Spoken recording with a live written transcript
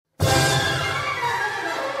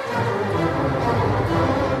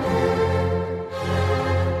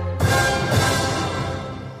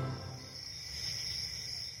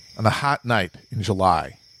On a hot night in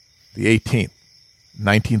July, the 18th,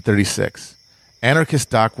 1936,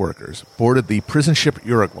 anarchist dock workers boarded the prison ship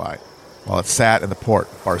Uruguay while it sat in the port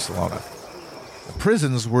of Barcelona. The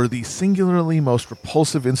prisons were the singularly most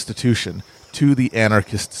repulsive institution to the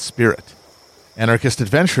anarchist spirit. Anarchist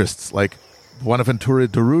adventurists like Buenaventura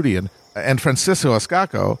Durruti and Francisco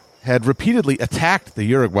Escaco had repeatedly attacked the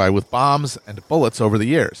Uruguay with bombs and bullets over the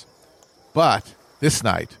years. But this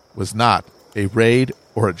night was not a raid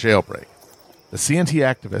or a jailbreak. The CNT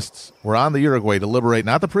activists were on the Uruguay to liberate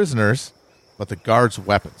not the prisoners, but the guards'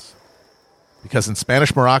 weapons. Because in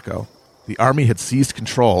Spanish Morocco, the army had seized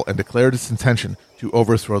control and declared its intention to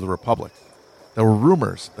overthrow the Republic. There were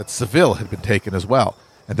rumors that Seville had been taken as well,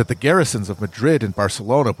 and that the garrisons of Madrid and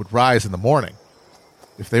Barcelona would rise in the morning.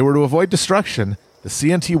 If they were to avoid destruction, the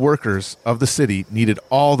CNT workers of the city needed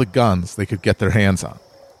all the guns they could get their hands on.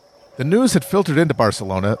 The news had filtered into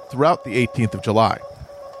Barcelona throughout the 18th of July.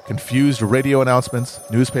 Confused radio announcements,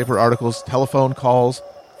 newspaper articles, telephone calls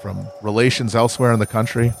from relations elsewhere in the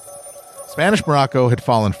country. Spanish Morocco had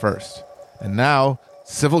fallen first, and now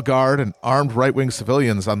civil guard and armed right-wing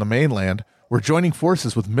civilians on the mainland were joining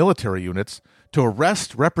forces with military units to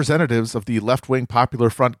arrest representatives of the left-wing Popular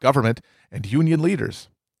Front government and union leaders.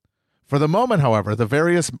 For the moment, however, the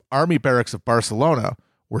various army barracks of Barcelona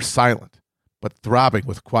were silent, but throbbing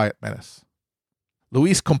with quiet menace.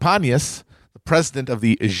 Luis Companys, the president of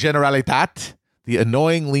the Generalitat, the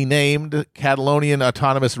annoyingly named Catalonian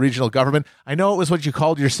Autonomous Regional Government. I know it was what you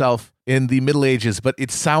called yourself in the Middle Ages, but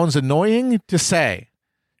it sounds annoying to say.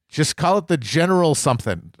 Just call it the General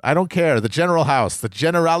something. I don't care. The General House, the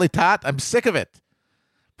Generalitat. I'm sick of it.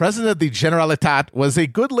 President of the Generalitat was a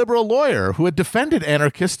good liberal lawyer who had defended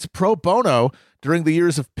anarchists pro bono during the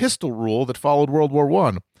years of pistol rule that followed World War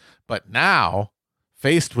I. But now,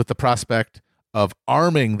 faced with the prospect of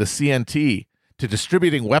arming the CNT to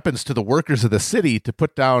distributing weapons to the workers of the city to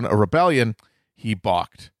put down a rebellion, he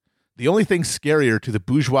balked. The only thing scarier to the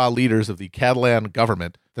bourgeois leaders of the Catalan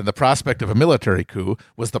government than the prospect of a military coup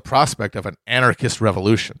was the prospect of an anarchist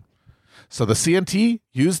revolution. So the CNT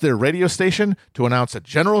used their radio station to announce a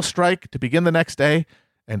general strike to begin the next day,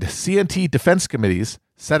 and CNT defense committees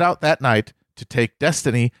set out that night to take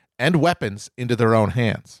destiny and weapons into their own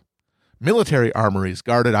hands. Military armories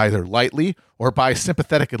guarded either lightly or by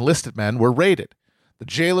sympathetic enlisted men were raided. The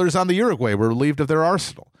jailers on the Uruguay were relieved of their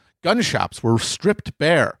arsenal. Gun shops were stripped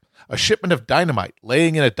bare. A shipment of dynamite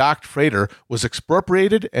laying in a docked freighter was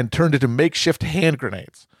expropriated and turned into makeshift hand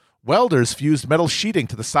grenades. Welders fused metal sheeting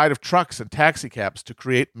to the side of trucks and taxicabs to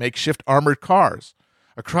create makeshift armored cars.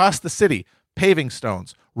 Across the city, paving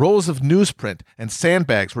stones, rolls of newsprint, and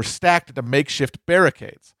sandbags were stacked into makeshift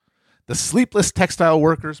barricades. The sleepless textile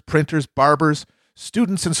workers, printers, barbers,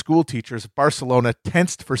 students, and school teachers of Barcelona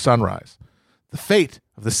tensed for sunrise. The fate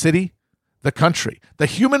of the city, the country, the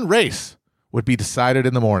human race would be decided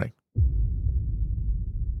in the morning.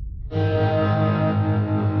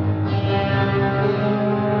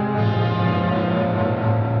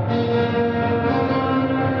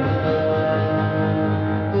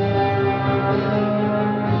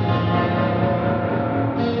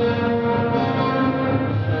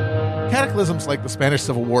 Cataclysms like the Spanish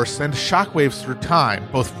Civil War send shockwaves through time,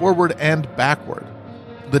 both forward and backward.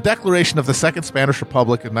 The declaration of the Second Spanish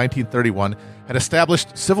Republic in 1931 had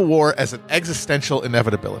established civil war as an existential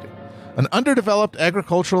inevitability. An underdeveloped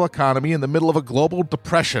agricultural economy in the middle of a global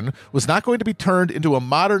depression was not going to be turned into a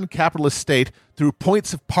modern capitalist state through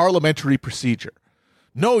points of parliamentary procedure.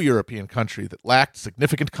 No European country that lacked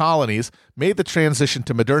significant colonies made the transition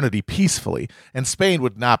to modernity peacefully, and Spain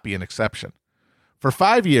would not be an exception. For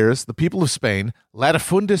 5 years, the people of Spain,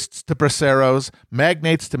 latifundists to braceros,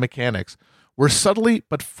 magnates to mechanics, were subtly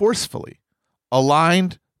but forcefully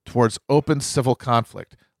aligned towards open civil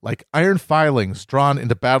conflict, like iron filings drawn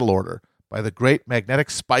into battle order by the great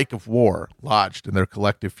magnetic spike of war lodged in their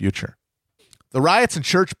collective future. The riots and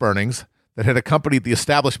church burnings that had accompanied the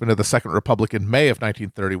establishment of the Second Republic in May of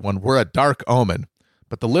 1931 were a dark omen,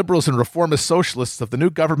 but the liberals and reformist socialists of the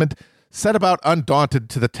new government set about undaunted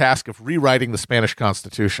to the task of rewriting the Spanish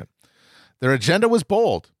Constitution. Their agenda was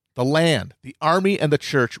bold. The land, the army, and the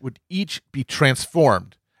church would each be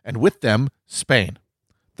transformed, and with them, Spain.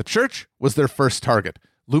 The church was their first target,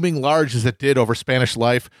 looming large as it did over Spanish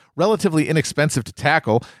life, relatively inexpensive to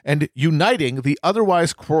tackle, and uniting the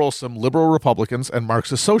otherwise quarrelsome liberal Republicans and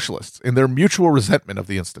Marxist socialists in their mutual resentment of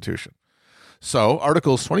the institution. So,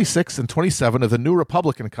 Articles 26 and 27 of the new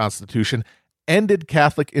Republican Constitution ended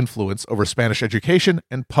Catholic influence over Spanish education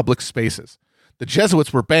and public spaces. The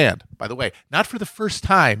Jesuits were banned, by the way, not for the first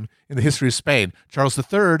time in the history of Spain. Charles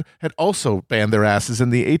III had also banned their asses in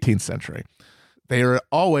the 18th century. They are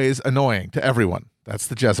always annoying to everyone. That's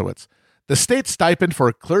the Jesuits. The state stipend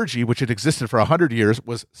for clergy, which had existed for 100 years,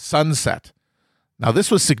 was sunset. Now,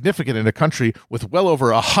 this was significant in a country with well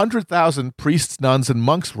over 100,000 priests, nuns, and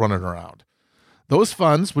monks running around. Those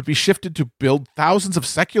funds would be shifted to build thousands of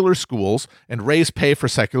secular schools and raise pay for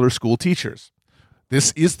secular school teachers.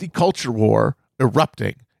 This is the culture war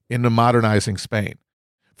erupting in the modernizing Spain.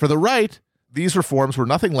 For the right, these reforms were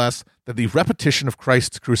nothing less than the repetition of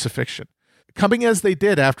Christ's crucifixion. Coming as they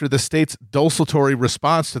did after the state's desultory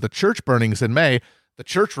response to the church burnings in May, the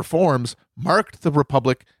church reforms marked the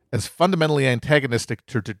Republic as fundamentally antagonistic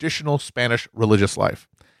to traditional Spanish religious life.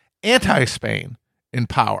 Anti-Spain in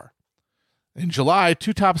power. In July,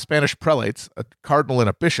 two top Spanish prelates, a cardinal and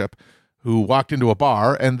a bishop, who walked into a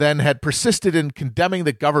bar and then had persisted in condemning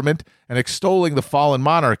the government and extolling the fallen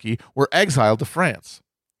monarchy, were exiled to France.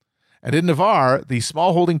 And in Navarre, the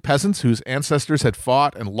smallholding peasants whose ancestors had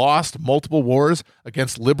fought and lost multiple wars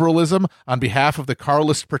against liberalism on behalf of the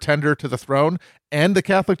Carlist pretender to the throne and the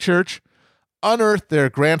Catholic Church, unearthed their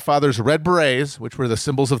grandfathers' red berets, which were the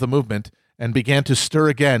symbols of the movement, and began to stir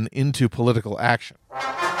again into political action.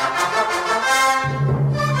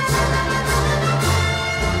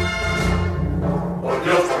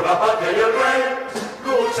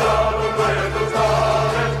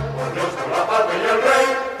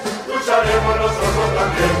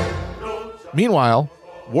 Meanwhile,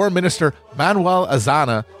 War Minister Manuel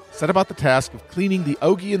Azana set about the task of cleaning the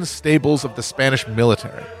Augean stables of the Spanish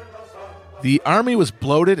military. The army was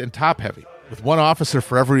bloated and top-heavy, with one officer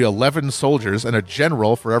for every 11 soldiers and a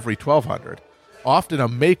general for every 1,200, often a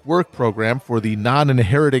make-work program for the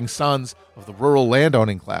non-inheriting sons of the rural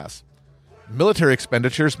landowning class. Military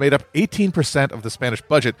expenditures made up 18% of the Spanish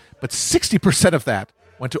budget, but 60% of that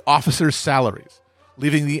went to officers' salaries,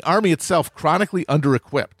 leaving the army itself chronically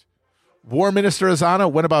under-equipped. War Minister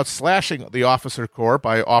Azana went about slashing the officer corps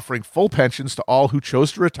by offering full pensions to all who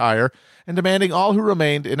chose to retire and demanding all who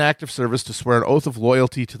remained in active service to swear an oath of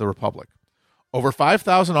loyalty to the Republic. Over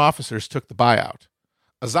 5,000 officers took the buyout.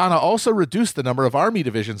 Azana also reduced the number of army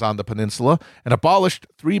divisions on the peninsula and abolished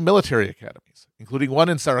 3 military academies, including one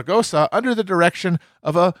in Zaragoza under the direction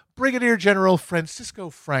of a Brigadier General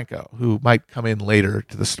Francisco Franco, who might come in later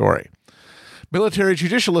to the story. Military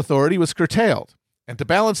judicial authority was curtailed, and to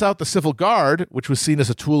balance out the civil guard, which was seen as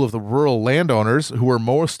a tool of the rural landowners who were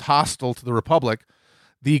most hostile to the Republic,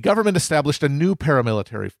 the government established a new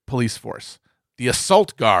paramilitary police force, the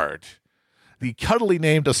Assault Guard. The cuddly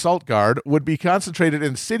named Assault Guard would be concentrated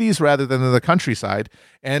in cities rather than in the countryside,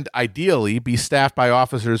 and ideally be staffed by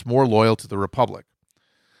officers more loyal to the Republic.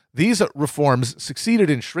 These reforms succeeded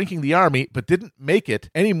in shrinking the army, but didn't make it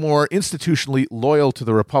any more institutionally loyal to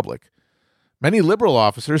the Republic. Many liberal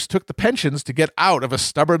officers took the pensions to get out of a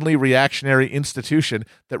stubbornly reactionary institution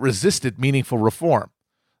that resisted meaningful reform.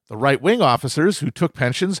 The right-wing officers who took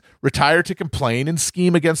pensions retired to complain and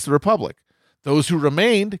scheme against the Republic. Those who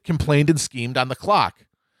remained complained and schemed on the clock.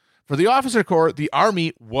 For the officer corps, the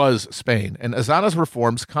army was Spain, and Azana's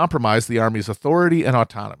reforms compromised the army's authority and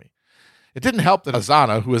autonomy. It didn't help that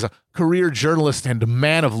Azana, who is a career journalist and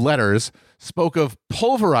man of letters, spoke of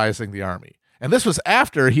pulverizing the army. And this was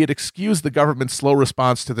after he had excused the government's slow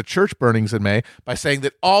response to the church burnings in May by saying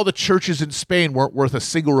that all the churches in Spain weren't worth a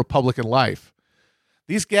single Republican life.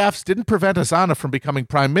 These gaffes didn't prevent Azana from becoming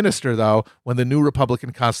prime minister, though, when the new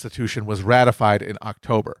Republican Constitution was ratified in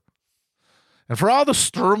October. And for all the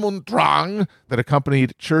Sturm und Drang that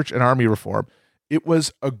accompanied church and army reform, it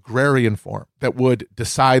was agrarian form that would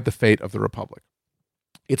decide the fate of the Republic.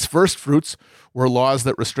 Its first fruits were laws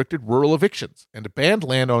that restricted rural evictions and banned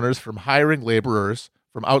landowners from hiring laborers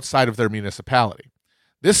from outside of their municipality.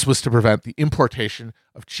 This was to prevent the importation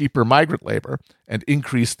of cheaper migrant labor and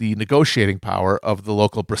increase the negotiating power of the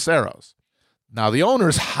local braceros. Now, the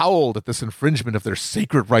owners howled at this infringement of their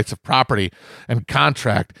sacred rights of property and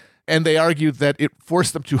contract, and they argued that it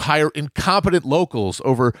forced them to hire incompetent locals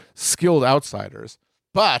over skilled outsiders.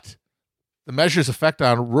 But the measure's effect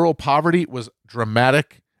on rural poverty was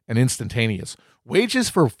dramatic and instantaneous. Wages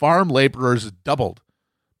for farm laborers doubled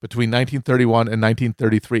between 1931 and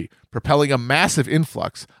 1933, propelling a massive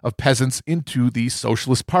influx of peasants into the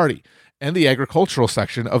Socialist Party and the agricultural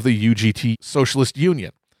section of the UGT Socialist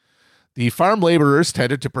Union. The farm laborers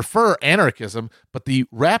tended to prefer anarchism, but the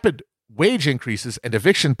rapid wage increases and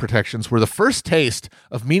eviction protections were the first taste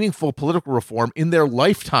of meaningful political reform in their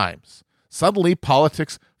lifetimes. Suddenly,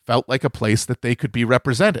 politics felt like a place that they could be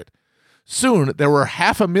represented. Soon, there were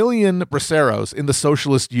 500,000 braceros in the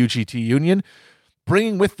Socialist UGT Union,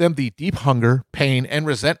 bringing with them the deep hunger, pain, and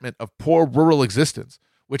resentment of poor rural existence,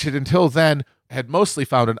 which had until then had mostly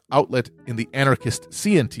found an outlet in the anarchist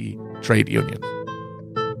CNT trade unions.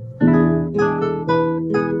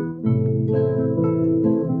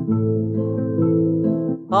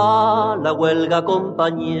 A la huelga,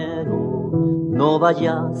 compañero, no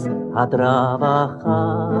vayas a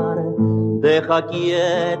trabajar. Deja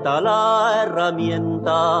quieta la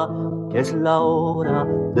herramienta, que es la hora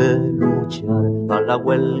de luchar. A la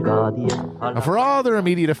huelga, Now, for all their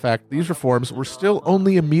immediate effect, these reforms were still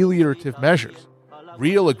only ameliorative measures.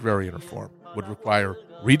 Real agrarian reform would require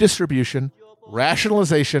redistribution,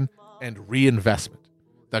 rationalization, and reinvestment.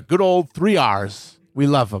 The good old 3 R's. We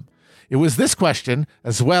love them. It was this question,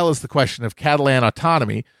 as well as the question of Catalan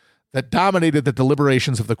autonomy, that dominated the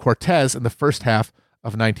deliberations of the Cortes in the first half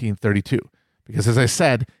of 1932. Because, as I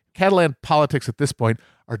said, Catalan politics at this point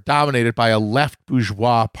are dominated by a left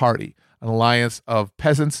bourgeois party, an alliance of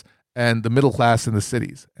peasants and the middle class in the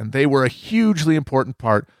cities. And they were a hugely important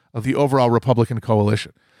part of the overall Republican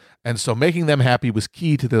coalition. And so making them happy was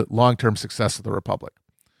key to the long-term success of the Republic.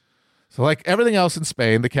 So like everything else in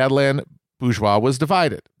Spain, the Catalan bourgeois was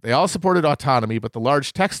divided. They all supported autonomy, but the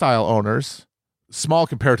large textile owners, small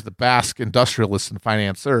compared to the Basque industrialists and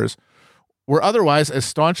financiers, were otherwise as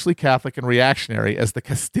staunchly Catholic and reactionary as the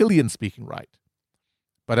Castilian-speaking right.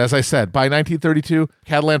 But as I said, by 1932,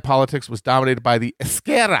 Catalan politics was dominated by the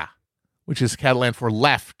Esquerra, which is Catalan for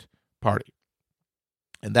left party.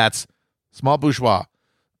 And that's small bourgeois,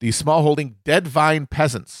 the smallholding dead vine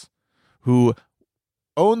peasants who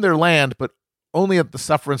own their land, but only at the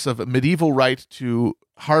sufferance of a medieval right to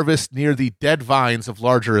harvest near the dead vines of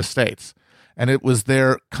larger estates. And it was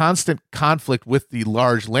their constant conflict with the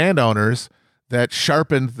large landowners that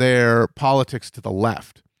sharpened their politics to the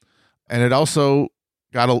left. And it also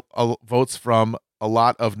got votes from a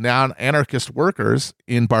lot of non-anarchist workers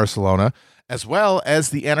in Barcelona, as well as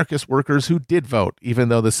the anarchist workers who did vote, even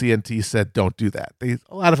though the CNT said don't do that.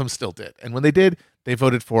 A lot of them still did. And when they did, they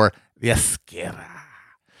voted for the Esquerra.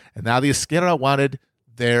 And now the Esquerra wanted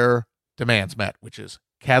their demands met, which is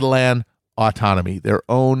Catalan autonomy, their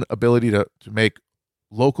own ability to make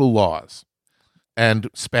local laws and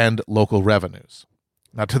spend local revenues.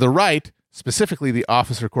 Now, to the right, specifically the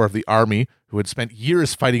officer corps of the army, who had spent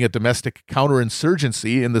years fighting a domestic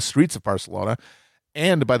counterinsurgency in the streets of Barcelona,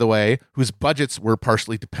 and, by the way, whose budgets were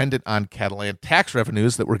partially dependent on Catalan tax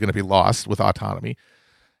revenues that were going to be lost with autonomy,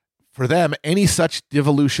 for them, any such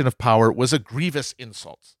devolution of power was a grievous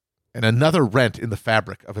insult and another rent in the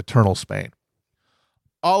fabric of eternal Spain.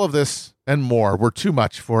 All of this and more were too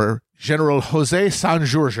much for General José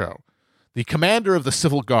Sanjurjo, the commander of the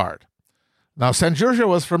Civil Guard. Now, Sanjurjo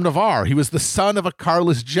was from Navarre. He was the son of a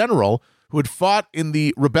Carlist general who had fought in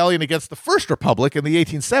the rebellion against the First Republic in the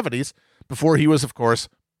 1870s before he was, of course,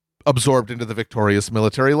 absorbed into the victorious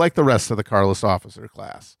military like the rest of the Carlist officer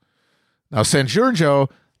class. Now, Sanjurjo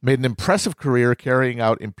made an impressive career carrying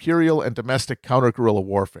out imperial and domestic counter-guerrilla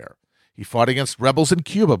warfare. He fought against rebels in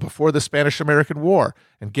Cuba before the Spanish-American War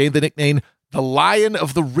and gained the nickname the Lion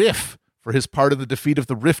of the Rif for his part in the defeat of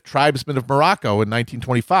the Rif tribesmen of Morocco in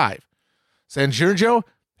 1925. Sanjurjo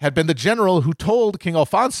had been the general who told King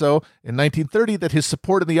Alfonso in 1930 that his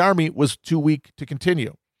support in the army was too weak to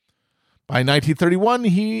continue. By 1931,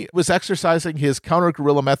 he was exercising his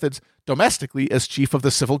counter-guerrilla methods domestically as chief of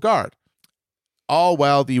the Civil Guard. All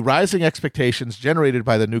while the rising expectations generated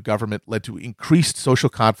by the new government led to increased social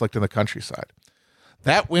conflict in the countryside.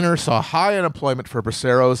 That winter saw high unemployment for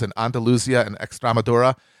braceros in Andalusia and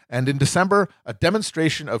Extremadura, and in December, a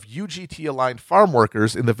demonstration of UGT-aligned farm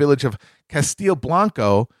workers in the village of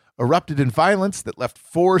Castilblanco erupted in violence that left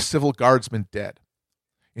 4 civil guardsmen dead.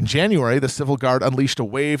 In January, the Civil Guard unleashed a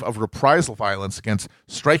wave of reprisal violence against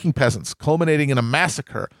striking peasants, culminating in a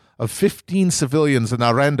massacre of 15 civilians in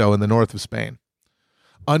Arrendo in the north of Spain.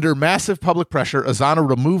 Under massive public pressure, Azana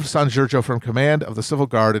removed Sanjurjo from command of the Civil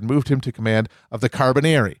Guard and moved him to command of the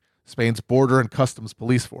Carboneri, Spain's border and customs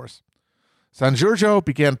police force. Sanjurjo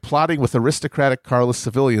began plotting with aristocratic Carlist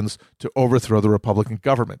civilians to overthrow the Republican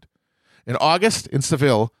government. In August, in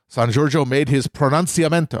Seville, Sanjurjo made his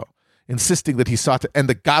pronunciamiento, insisting that he sought to end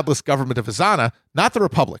the godless government of Azana, not the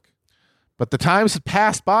Republic. But the times had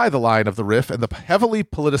passed by the line of the Rif, and the heavily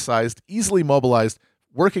politicized, easily mobilized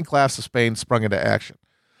working class of Spain sprung into action.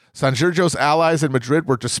 Sanjurjo's allies in Madrid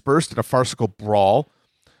were dispersed in a farcical brawl.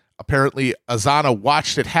 Apparently, Azana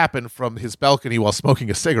watched it happen from his balcony while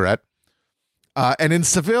smoking a cigarette. And in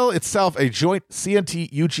Seville itself, a joint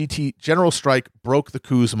CNT-UGT general strike broke the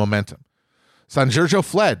coup's momentum. Sanjurjo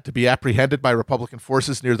fled to be apprehended by Republican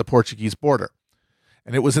forces near the Portuguese border.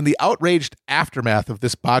 And it was in the outraged aftermath of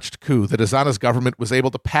this botched coup that Azana's government was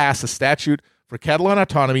able to pass a statute for Catalan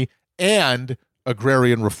autonomy and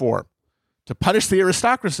agrarian reform. To punish the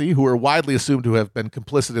aristocracy, who were widely assumed to have been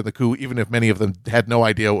complicit in the coup, even if many of them had no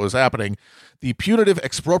idea what was happening, the punitive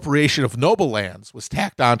expropriation of noble lands was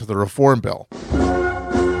tacked on to the reform bill.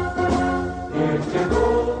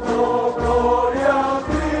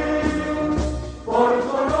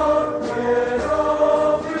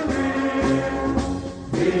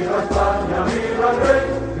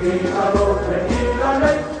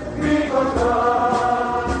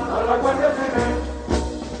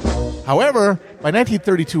 However, by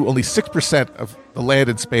 1932, only 6% of the land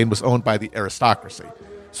in Spain was owned by the aristocracy,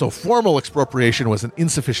 so formal expropriation was an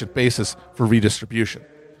insufficient basis for redistribution.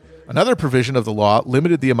 Another provision of the law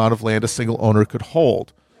limited the amount of land a single owner could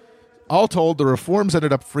hold. All told, the reforms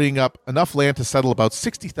ended up freeing up enough land to settle about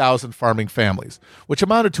 60,000 farming families, which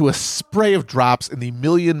amounted to a spray of drops in the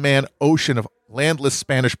million-man ocean of landless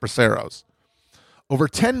Spanish braceros. Over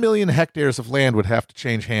 10 million hectares of land would have to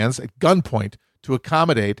change hands at gunpoint to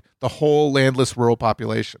accommodate the whole landless rural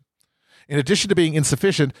population. In addition to being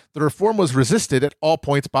insufficient, the reform was resisted at all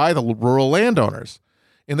points by the rural landowners.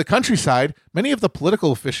 In the countryside, many of the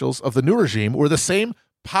political officials of the new regime were the same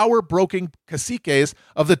power-broking caciques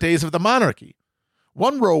of the days of the monarchy.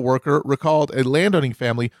 One rural worker recalled a landowning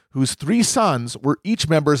family whose 3 sons were each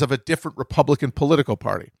members of a different Republican political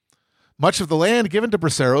party. Much of the land given to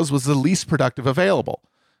braceros was the least productive available.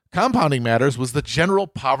 Compounding matters was the general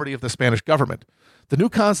poverty of the Spanish government. The new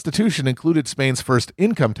constitution included Spain's first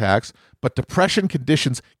income tax, but depression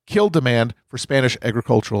conditions killed demand for Spanish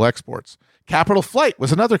agricultural exports. Capital flight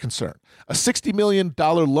was another concern. A $60 million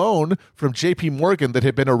loan from J.P. Morgan that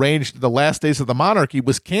had been arranged in the last days of the monarchy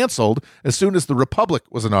was canceled as soon as the Republic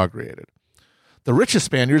was inaugurated. The richest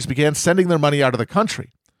Spaniards began sending their money out of the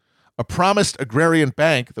country. A promised agrarian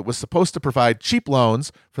bank that was supposed to provide cheap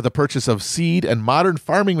loans for the purchase of seed and modern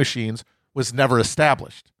farming machines was never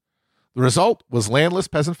established. The result was landless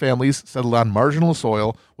peasant families settled on marginal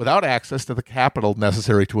soil without access to the capital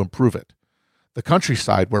necessary to improve it. The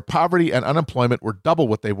countryside, where poverty and unemployment were double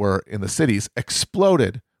what they were in the cities,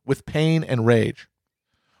 exploded with pain and rage.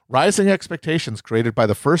 Rising expectations created by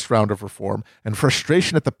the first round of reform and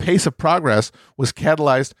frustration at the pace of progress was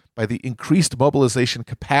catalyzed by the increased mobilization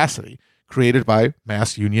capacity created by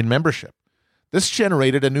mass union membership. This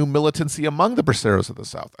generated a new militancy among the braceros of the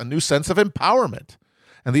South, a new sense of empowerment,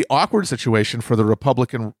 and the awkward situation for the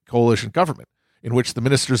Republican coalition government, in which the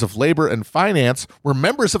ministers of labor and finance were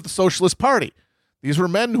members of the Socialist Party. These were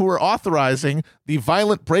men who were authorizing the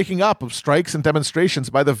violent breaking up of strikes and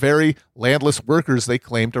demonstrations by the very landless workers they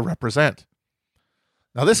claimed to represent.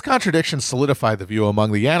 Now, this contradiction solidified the view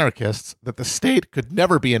among the anarchists that the state could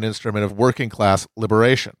never be an instrument of working-class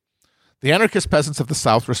liberation. The anarchist peasants of the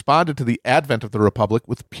South responded to the advent of the Republic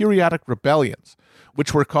with periodic rebellions,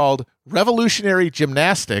 which were called revolutionary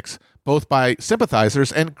gymnastics both by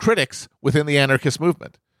sympathizers and critics within the anarchist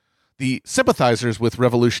movement. The sympathizers with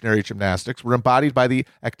revolutionary gymnastics were embodied by the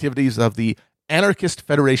activities of the Anarchist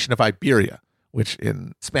Federation of Iberia, which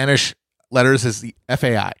in Spanish letters is the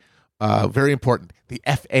FAI. Very important. The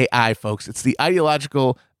FAI, folks. It's the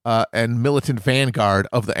ideological and militant vanguard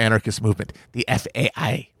of the anarchist movement, the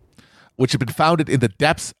FAI, which had been founded in the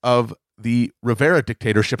depths of the Rivera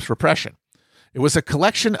dictatorship's repression. It was a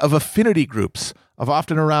collection of affinity groups of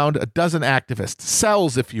often around a dozen activists,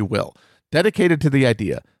 cells, if you will, dedicated to the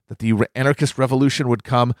idea that the anarchist revolution would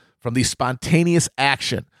come from the spontaneous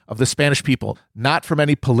action of the Spanish people, not from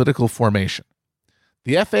any political formation.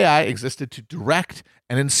 The FAI existed to direct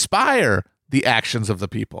and inspire the actions of the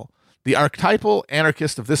people. The archetypal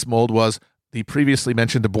anarchist of this mold was the previously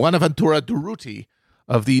mentioned Buenaventura Durruti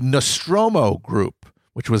of the Nostromo group,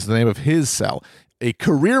 which was the name of his cell, a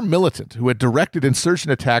career militant who had directed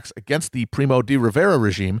insurgent attacks against the Primo de Rivera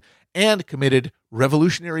regime and committed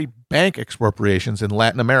revolutionary bank expropriations in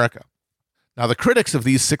Latin America. Now, the critics of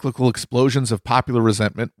these cyclical explosions of popular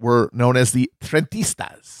resentment were known as the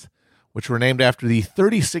Trentistas, which were named after the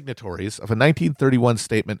 30 signatories of a 1931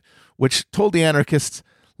 statement which told the anarchists,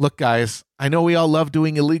 look, guys, I know we all love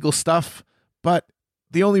doing illegal stuff, but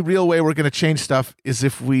the only real way we're going to change stuff is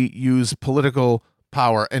if we use political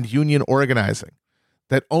power and union organizing.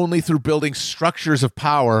 That only through building structures of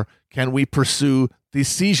power can we pursue the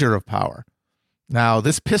seizure of power. Now,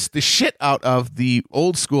 this pissed the shit out of the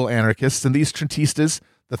old school anarchists, and these Trentistas,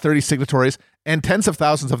 the 30 signatories, and tens of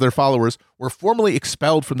thousands of their followers were formally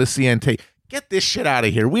expelled from the CNT. Get this shit out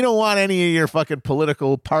of here. We don't want any of your fucking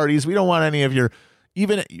political parties. We don't want any of your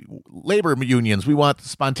even labor unions. We want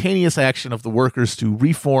spontaneous action of the workers to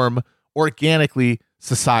reform organically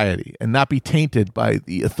society and not be tainted by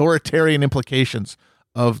the authoritarian implications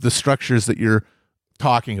of the structures that you're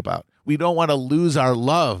talking about. We don't want to lose our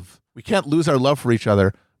love We can't lose our love for each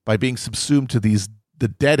other by being subsumed to the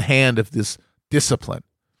dead hand of this discipline.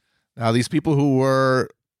 Now, these people who were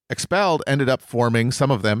expelled ended up forming,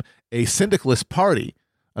 some of them, a syndicalist party,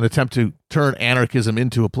 an attempt to turn anarchism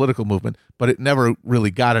into a political movement, but it never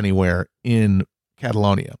really got anywhere in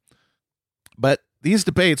Catalonia. But these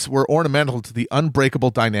debates were ornamental to the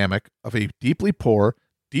unbreakable dynamic of a deeply poor,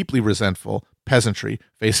 deeply resentful peasantry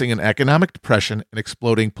facing an economic depression and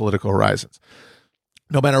exploding political horizons.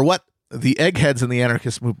 No matter what the eggheads in the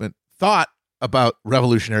anarchist movement thought about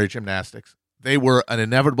revolutionary gymnastics, they were an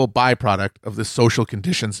inevitable byproduct of the social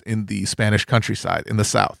conditions in the Spanish countryside in the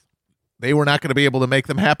South. They were not going to be able to make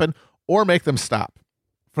them happen or make them stop.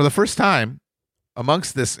 For the first time,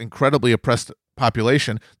 amongst this incredibly oppressed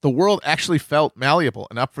population, the world actually felt malleable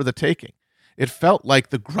and up for the taking. It felt like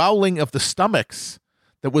the growling of the stomachs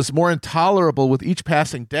that was more intolerable with each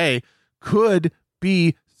passing day could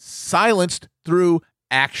be silenced through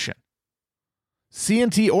action.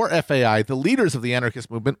 CNT or FAI, the leaders of the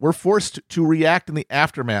anarchist movement, were forced to react in the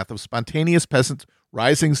aftermath of spontaneous peasant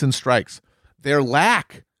risings and strikes. Their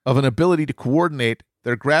lack of an ability to coordinate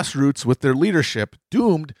their grassroots with their leadership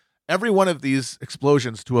doomed every one of these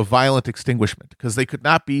explosions to a violent extinguishment because they could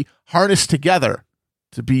not be harnessed together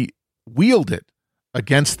to be wielded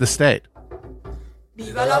against the state.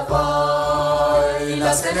 Viva la FAI y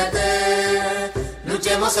la CNT,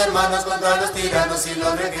 luchemos hermanos contra los tiranos y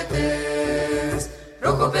los requetés.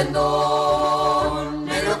 Rojo pendón,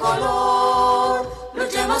 negro color,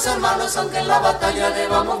 luchemos hermanos aunque en la batalla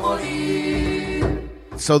debamos morir.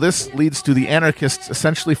 So this leads to the anarchists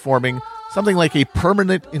essentially forming something like a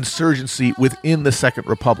permanent insurgency within the Second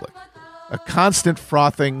Republic, a constant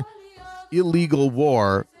frothing, illegal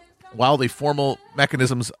war while the formal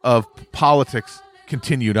mechanisms of politics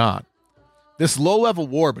continued on. This low-level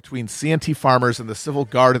war between CNT farmers and the civil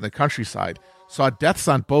guard in the countryside saw deaths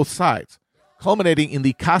on both sides, culminating in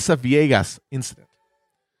the Casa Viejas incident.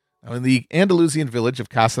 Now, in the Andalusian village of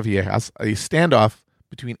Casa Viejas, a standoff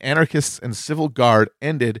between anarchists and civil guard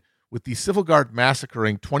ended with the civil guard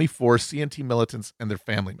massacring 24 CNT militants and their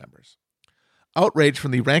family members. Outrage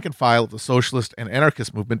from the rank and file of the socialist and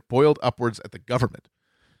anarchist movement boiled upwards at the government.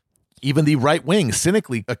 Even the right wing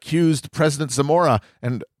cynically accused President Zamora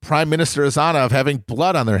and Prime Minister Azana of having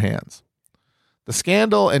blood on their hands. The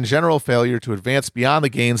scandal and general failure to advance beyond the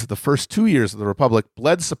gains of the first 2 years of the Republic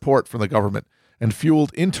bled support from the government and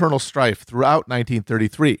fueled internal strife throughout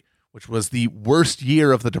 1933, which was the worst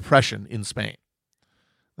year of the Depression in Spain.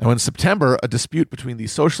 Now, in September, a dispute between the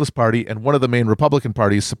Socialist Party and one of the main Republican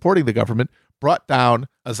parties supporting the government brought down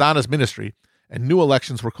Azana's ministry, and new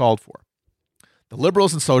elections were called for. The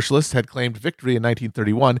liberals and socialists had claimed victory in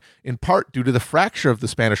 1931, in part due to the fracture of the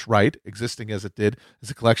Spanish right, existing as it did as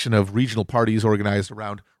a collection of regional parties organized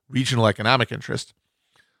around regional economic interests,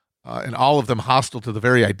 and all of them hostile to the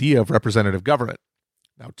very idea of representative government.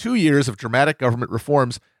 Now, 2 years of dramatic government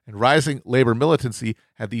reforms and rising labor militancy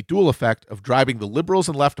had the dual effect of driving the liberals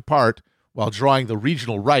and left apart while drawing the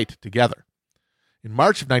regional right together. In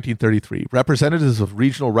March of 1933, representatives of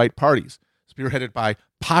regional right parties, spearheaded by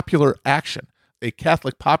Popular Action, a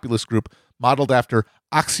Catholic populist group modeled after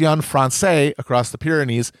Action Française across the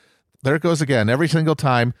Pyrenees, there it goes again, every single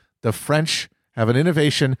time the French have an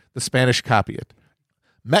innovation, the Spanish copy it,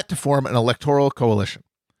 met to form an electoral coalition.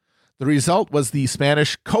 The result was the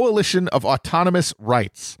Spanish Coalition of Autonomous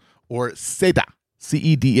Rights, or CEDA,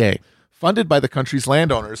 C-E-D-A, funded by the country's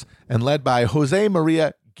landowners and led by José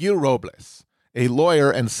María Gil Robles, a lawyer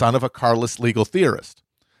and son of a Carlist legal theorist.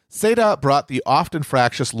 CEDA brought the often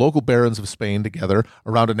fractious local barons of Spain together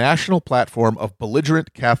around a national platform of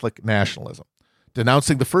belligerent Catholic nationalism,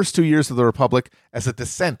 denouncing the first 2 years of the Republic as a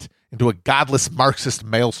descent into a godless Marxist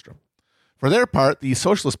maelstrom. For their part, the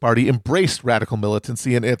Socialist Party embraced radical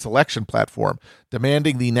militancy in its election platform,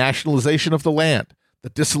 demanding the nationalization of the land, the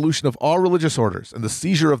dissolution of all religious orders, and the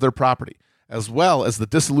seizure of their property, as well as the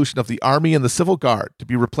dissolution of the army and the civil guard to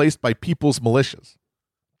be replaced by people's militias.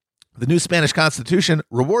 The new Spanish Constitution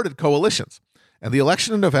rewarded coalitions, and the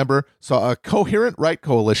election in November saw a coherent right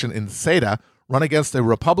coalition in CEDA run against a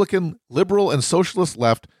Republican, liberal, and socialist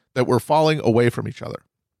left that were falling away from each other.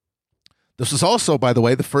 This was also, by the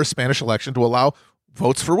way, the first Spanish election to allow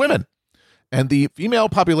votes for women. And the female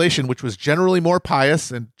population, which was generally more pious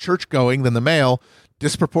and church-going than the male,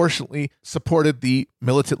 disproportionately supported the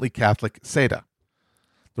militantly Catholic CEDA.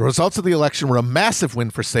 The results of the election were a massive win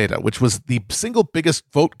for CEDA, which was the single biggest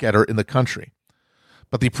vote-getter in the country.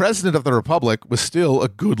 But the president of the Republic was still a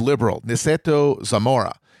good liberal, Niceto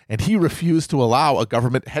Zamora, and he refused to allow a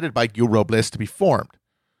government headed by Gil Robles to be formed.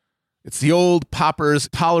 It's the old Popper's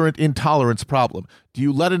tolerant intolerance problem. Do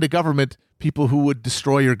you let into government people who would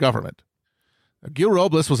destroy your government? Gil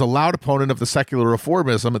Robles was a loud opponent of the secular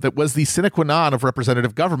reformism that was the sine qua non of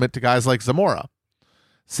representative government to guys like Zamora.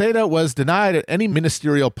 Seda was denied any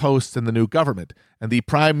ministerial posts in the new government, and the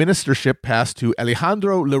prime ministership passed to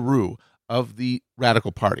Alejandro Lerroux of the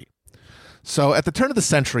Radical Party. So at the turn of the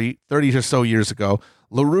century, 30 or so years ago,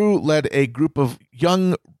 Lerroux led a group of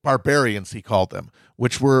young barbarians, he called them,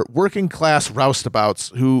 which were working-class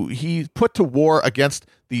roustabouts who he put to war against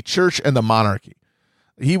the church and the monarchy.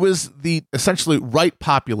 He was the essentially right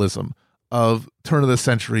populism of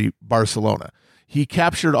turn-of-the-century Barcelona. He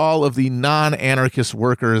captured all of the non-anarchist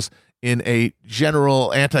workers in a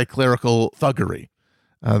general anti-clerical thuggery.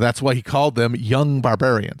 That's why he called them young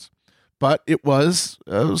barbarians. But it was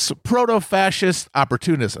proto-fascist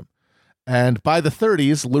opportunism. And by the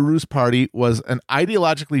 30s, Leroux's party was an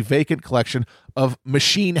ideologically vacant collection of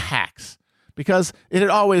machine hacks because it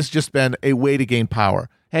had always just been a way to gain power.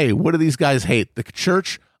 Hey, what do these guys hate? The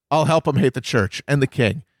church? I'll help them hate the church and the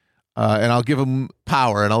king. And I'll give them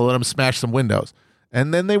power and I'll let them smash some windows.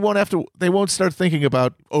 And then they won't start thinking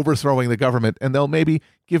about overthrowing the government, and they'll maybe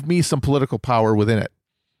give me some political power within it.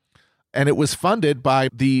 And it was funded by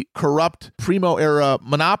the corrupt primo-era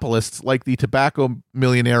monopolists like the tobacco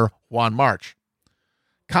millionaire Juan March.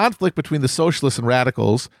 Conflict between the socialists and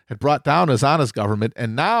radicals had brought down Azana's government,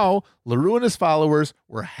 and now Lerroux and his followers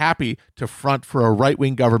were happy to front for a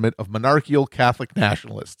right-wing government of monarchical Catholic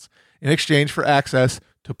nationalists in exchange for access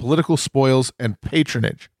to political spoils and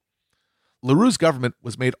patronage. Leroux's government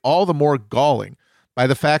was made all the more galling by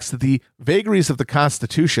the facts that the vagaries of the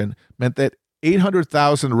Constitution meant that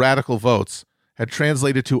 800,000 radical votes had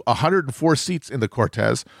translated to 104 seats in the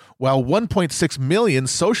Cortes, while 1.6 million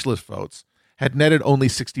socialist votes had netted only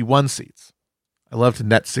 61 seats. I love to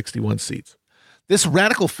net 61 seats. This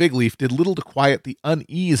radical fig leaf did little to quiet the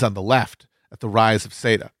unease on the left at the rise of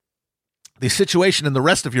Seda. The situation in the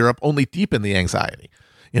rest of Europe only deepened the anxiety.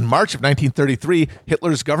 In March of 1933,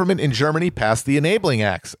 Hitler's government in Germany passed the Enabling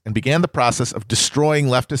Acts and began the process of destroying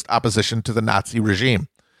leftist opposition to the Nazi regime.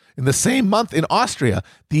 In the same month in Austria,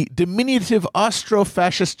 the diminutive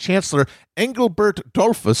Austro-fascist Chancellor Engelbert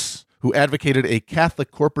Dollfuss, who advocated a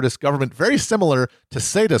Catholic corporatist government very similar to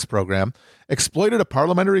Seda's program, exploited a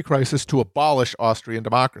parliamentary crisis to abolish Austrian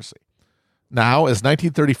democracy. Now, as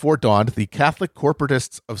 1934 dawned, the Catholic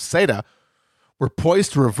corporatists of Seda were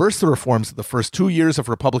poised to reverse the reforms of the first 2 years of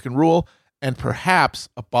Republican rule and perhaps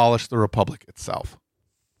abolish the Republic itself.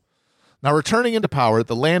 Now, returning into power,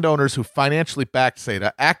 the landowners who financially backed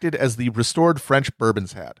Seda acted as the restored French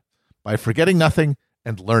Bourbons had, by forgetting nothing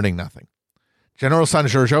and learning nothing. General San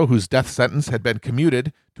Giorgio, whose death sentence had been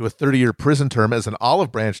commuted to a 30-year prison term as an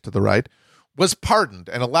olive branch to the right, was pardoned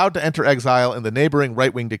and allowed to enter exile in the neighboring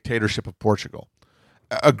right-wing dictatorship of Portugal.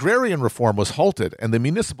 Agrarian reform was halted and the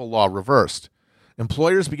municipal law reversed.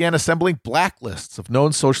 Employers began assembling blacklists of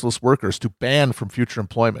known socialist workers to ban from future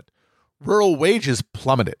employment. Rural wages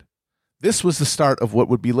plummeted. This was the start of what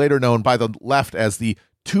would be later known by the left as the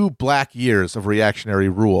 2 black years of reactionary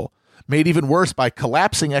rule, made even worse by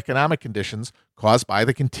collapsing economic conditions caused by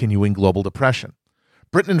the continuing global depression.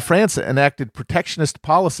 Britain and France enacted protectionist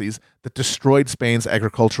policies that destroyed Spain's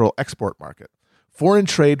agricultural export market. Foreign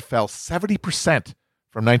trade fell 70%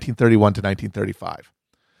 from 1931 to 1935.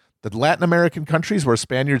 The Latin American countries where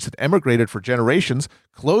Spaniards had emigrated for generations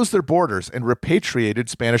closed their borders and repatriated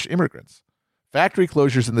Spanish immigrants. Factory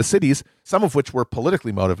closures in the cities, some of which were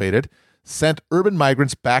politically motivated, sent urban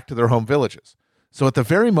migrants back to their home villages. So at the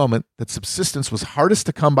very moment that subsistence was hardest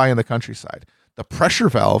to come by in the countryside, the pressure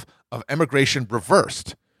valve of emigration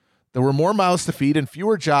reversed. There were more mouths to feed and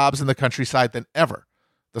fewer jobs in the countryside than ever.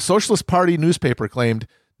 The Socialist Party newspaper claimed,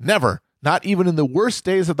 never, not even in the worst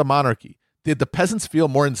days of the monarchy, did the peasants feel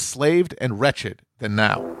more enslaved and wretched than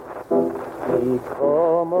now.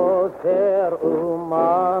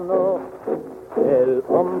 El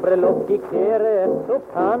hombre lo que quiere es su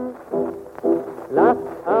pan. Las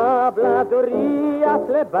habladurías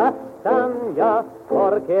le bastan ya,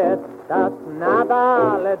 porque estas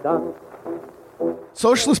nada le dan.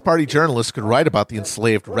 Socialist Party journalists could write about the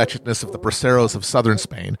enslaved wretchedness of the braceros of southern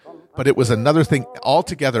Spain, but it was another thing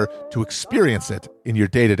altogether to experience it in your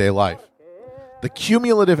day-to-day life. The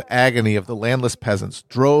cumulative agony of the landless peasants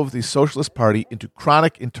drove the Socialist Party into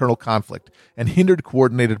chronic internal conflict and hindered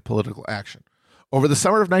coordinated political action. Over the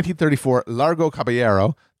summer of 1934, Largo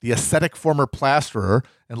Caballero, the ascetic former plasterer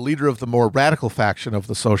and leader of the more radical faction of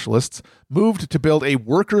the socialists, moved to build a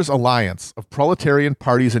workers' alliance of proletarian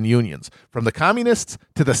parties and unions, from the communists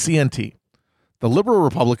to the CNT. The liberal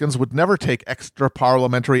Republicans would never take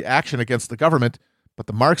extra-parliamentary action against the government, but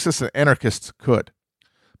the Marxists and anarchists could.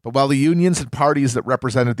 But while the unions and parties that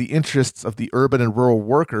represented the interests of the urban and rural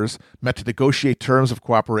workers met to negotiate terms of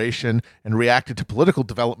cooperation and reacted to political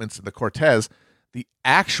developments in the Cortes, the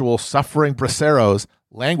actual suffering braceros,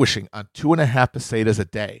 languishing on 2.5 pesetas a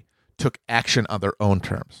day, took action on their own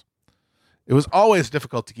terms. It was always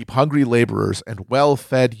difficult to keep hungry laborers and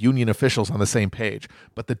well-fed union officials on the same page,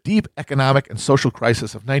 but the deep economic and social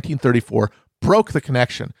crisis of 1934 broke the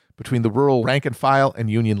connection between the rural rank-and-file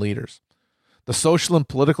and union leaders. The social and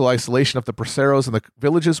political isolation of the braceros in the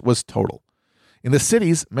villages was total. In the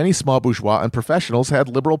cities, many small bourgeois and professionals had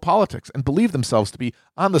liberal politics and believed themselves to be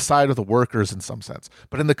on the side of the workers in some sense.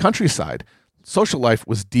 But in the countryside, social life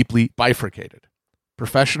was deeply bifurcated.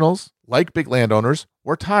 Professionals, like big landowners,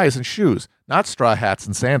 wore ties and shoes, not straw hats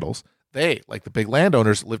and sandals. They, like the big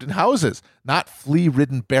landowners, lived in houses, not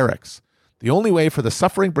flea-ridden barracks. The only way for the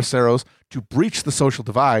suffering braceros to breach the social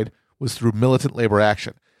divide was through militant labor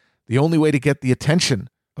action. The only way to get the attention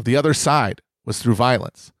of the other side was through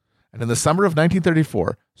violence. And in the summer of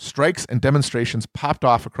 1934, strikes and demonstrations popped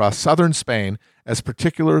off across southern Spain as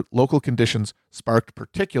particular local conditions sparked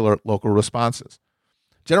particular local responses.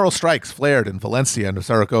 General strikes flared in Valencia and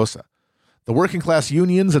Zaragoza. The working-class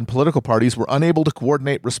unions and political parties were unable to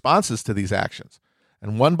coordinate responses to these actions,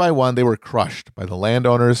 and one by one they were crushed by the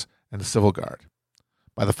landowners and the civil guard.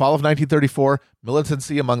 By the fall of 1934,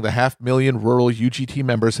 militancy among the 500,000 rural UGT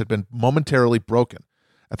members had been momentarily broken,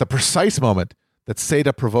 at the precise moment that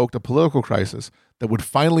CEDA provoked a political crisis that would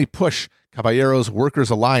finally push Caballero's Workers'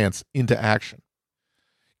 Alliance into action.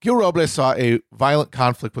 Gil Robles saw a violent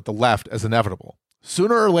conflict with the left as inevitable.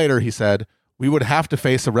 Sooner or later, he said, we would have to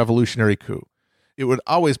face a revolutionary coup. It would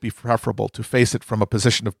always be preferable to face it from a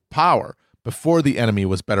position of power before the enemy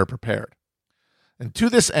was better prepared. And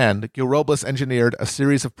to this end, Gil Robles engineered a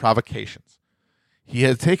series of provocations. He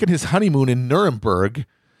had taken his honeymoon in Nuremberg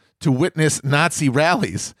to witness Nazi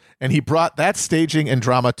rallies, and he brought that staging and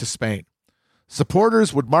drama to Spain.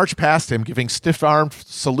 Supporters would march past him, giving stiff-armed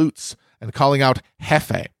salutes and calling out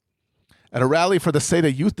Jefe. At a rally for the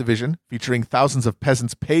CEDA Youth Division, featuring thousands of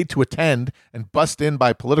peasants paid to attend and bussed in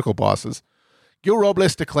by political bosses, Gil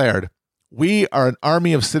Robles declared, "We are an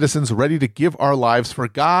army of citizens ready to give our lives for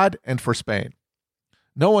God and for Spain.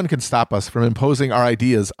 No one can stop us from imposing our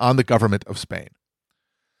ideas on the government of Spain."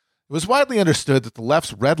 It was widely understood that the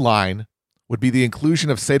left's red line would be the inclusion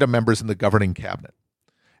of CEDA members in the governing cabinet.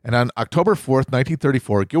 And on October 4th,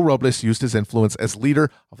 1934, Gil Robles used his influence as leader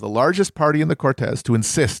of the largest party in the Cortes to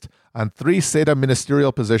insist on 3 CEDA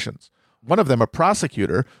ministerial positions, one of them a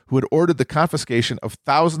prosecutor who had ordered the confiscation of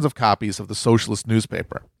thousands of copies of the socialist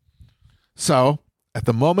newspaper. So, at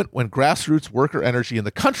the moment when grassroots worker energy in the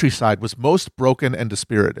countryside was most broken and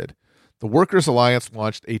dispirited, the Workers' Alliance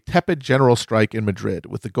launched a tepid general strike in Madrid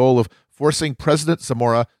with the goal of forcing President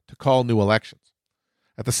Zamora to call new elections.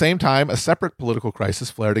 At the same time, a separate political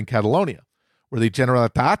crisis flared in Catalonia, where the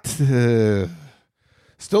Generalitat,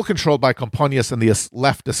 still controlled by Companys and the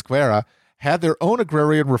left Esquerra, had their own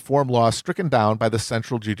agrarian reform laws stricken down by the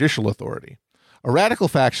central judicial authority. A radical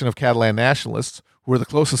faction of Catalan nationalists, who were the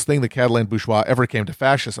closest thing the Catalan bourgeois ever came to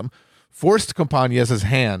fascism, forced Companys'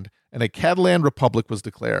 hand, and a Catalan republic was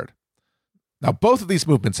declared. Now, both of these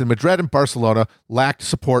movements in Madrid and Barcelona lacked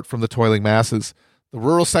support from the toiling masses. The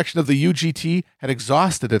rural section of the UGT had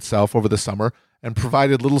exhausted itself over the summer and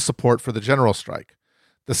provided little support for the general strike.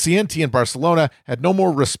 The CNT in Barcelona had no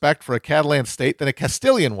more respect for a Catalan state than a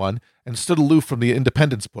Castilian one and stood aloof from the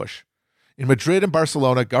independence push. In Madrid and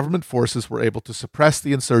Barcelona, government forces were able to suppress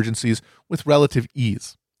the insurgencies with relative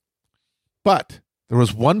ease. But there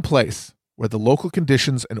was one place where the local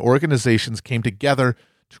conditions and organizations came together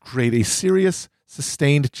to create a serious,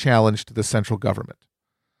 sustained challenge to the central government.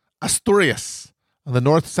 Asturias, on the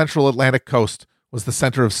north-central Atlantic coast, was the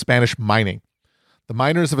center of Spanish mining. The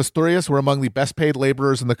miners of Asturias were among the best-paid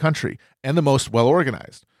laborers in the country and the most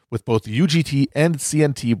well-organized, with both UGT and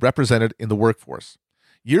CNT represented in the workforce.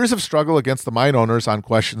 Years of struggle against the mine owners on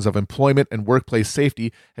questions of employment and workplace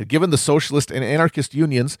safety had given the socialist and anarchist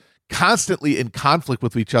unions, constantly in conflict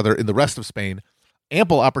with each other in the rest of Spain,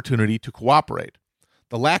 ample opportunity to cooperate.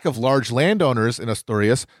 The lack of large landowners in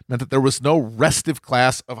Asturias meant that there was no restive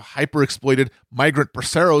class of hyper-exploited migrant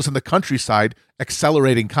braceros in the countryside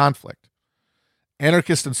accelerating conflict.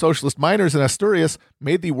 Anarchist and socialist miners in Asturias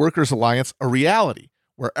made the Workers' Alliance a reality,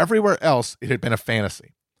 where everywhere else it had been a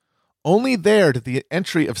fantasy. Only there did the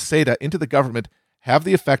entry of CEDA into the government have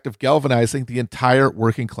the effect of galvanizing the entire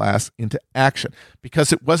working class into action,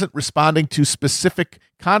 because it wasn't responding to specific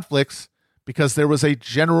conflicts, because there was a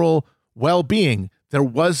general well-being. There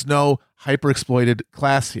was no hyper-exploited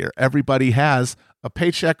class here. Everybody has a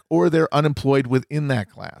paycheck, or they're unemployed within that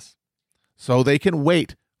class. So they can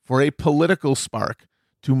wait for a political spark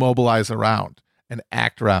to mobilize around and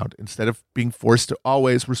act around instead of being forced to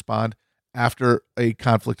always respond after a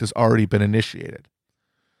conflict has already been initiated.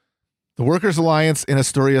 The Workers' Alliance in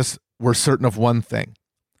Asturias were certain of one thing.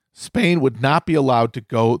 Spain would not be allowed to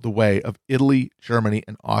go the way of Italy, Germany,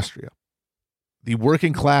 and Austria. The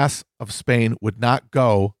working class of Spain would not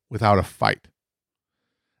go without a fight.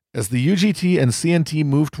 As the UGT and CNT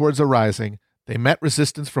moved towards a rising, they met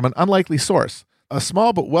resistance from an unlikely source, a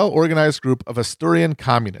small but well-organized group of Asturian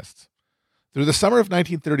communists. Through the summer of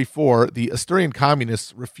 1934, the Asturian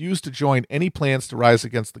communists refused to join any plans to rise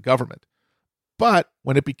against the government. But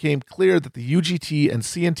when it became clear that the UGT and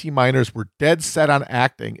CNT miners were dead set on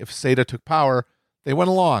acting if Seda took power, they went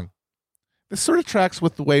along. This sort of tracks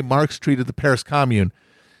with the way Marx treated the Paris Commune.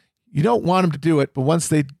 You don't want them to do it, but once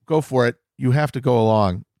they go for it, you have to go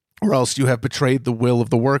along, or else you have betrayed the will of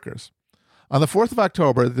the workers. On the 4th of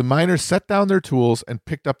October, the miners set down their tools and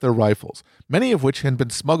picked up their rifles, many of which had been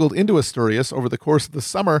smuggled into Asturias over the course of the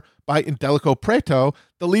summer by Indelico Preto,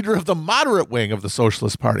 the leader of the moderate wing of the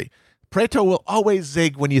Socialist Party. Preto will always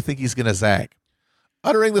zig when you think he's going to zag.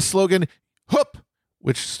 Uttering the slogan, HUP,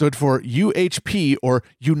 which stood for UHP, or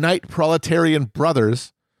Unite Proletarian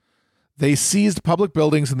Brothers, they seized public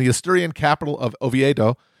buildings in the Asturian capital of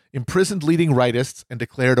Oviedo, imprisoned leading rightists, and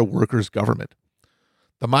declared a workers' government.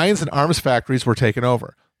 The mines and arms factories were taken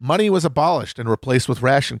over. Money was abolished and replaced with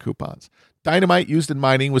ration coupons. Dynamite used in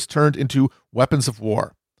mining was turned into weapons of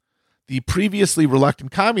war. The previously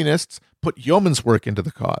reluctant communists put yeoman's work into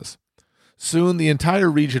the cause. Soon, the entire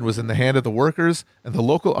region was in the hand of the workers, and the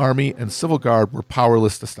local army and civil guard were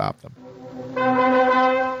powerless to stop them.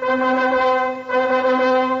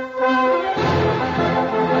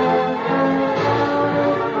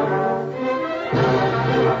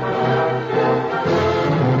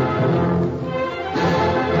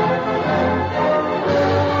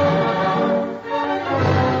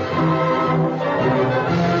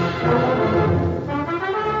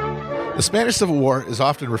 The Spanish Civil War is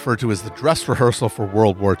often referred to as the dress rehearsal for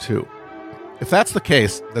World War II. If that's the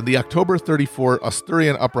case, then the October 34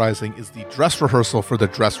 Asturian uprising is the dress rehearsal for the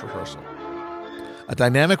dress rehearsal. A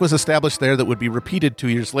dynamic was established there that would be repeated 2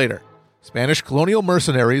 years later. Spanish colonial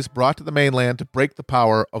mercenaries brought to the mainland to break the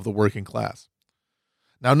power of the working class.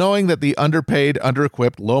 Now, knowing that the underpaid,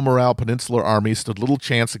 under-equipped, low-morale Peninsular Army stood little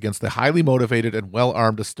chance against the highly motivated and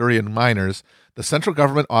well-armed Asturian miners, the central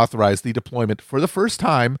government authorized the deployment for the first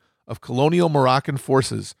time of colonial Moroccan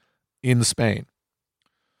forces in Spain.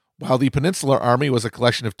 While the Peninsular Army was a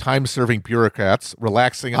collection of time-serving bureaucrats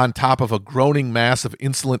relaxing on top of a groaning mass of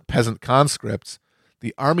insolent peasant conscripts,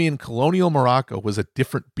 the army in colonial Morocco was a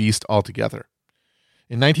different beast altogether.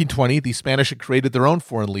 In 1920, the Spanish had created their own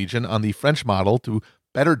foreign legion on the French model to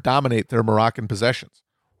better dominate their Moroccan possessions.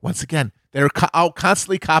 Once again, they're out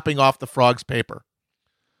constantly copying off the frog's paper.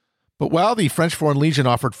 But while the French Foreign Legion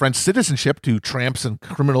offered French citizenship to tramps and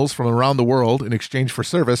criminals from around the world in exchange for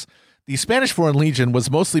service, the Spanish Foreign Legion was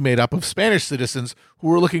mostly made up of Spanish citizens who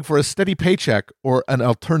were looking for a steady paycheck or an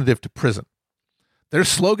alternative to prison. Their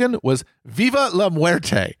slogan was Viva la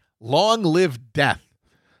Muerte, long live death.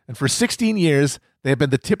 And for 16 years, they have been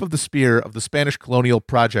the tip of the spear of the Spanish colonial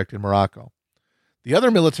project in Morocco. The other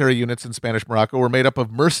military units in Spanish Morocco were made up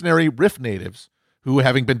of mercenary Rif natives who,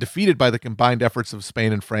 having been defeated by the combined efforts of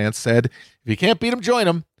Spain and France, said, if you can't beat them, join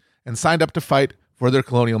them, and signed up to fight for their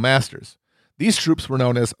colonial masters. These troops were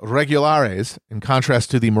known as regulares, in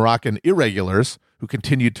contrast to the Moroccan irregulars, who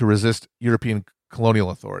continued to resist European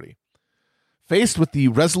colonial authority. Faced with the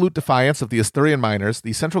resolute defiance of the Asturian miners,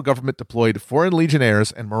 the central government deployed foreign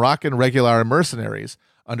legionnaires and Moroccan regular mercenaries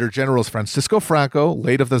under Generals Francisco Franco,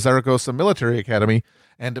 late of the Zaragoza Military Academy,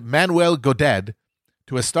 and Manuel Godet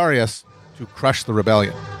to Asturias to crush the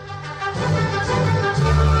rebellion.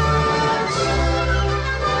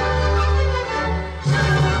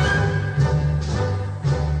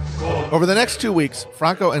 Over the next 2 weeks,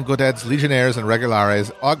 Franco and Godet's legionnaires and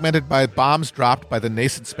regulares, augmented by bombs dropped by the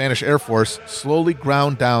nascent Spanish Air Force, slowly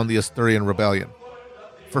ground down the Asturian rebellion.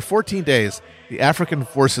 For 14 days, the African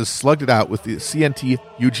forces slugged it out with the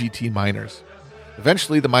CNT-UGT miners.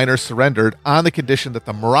 Eventually, the miners surrendered on the condition that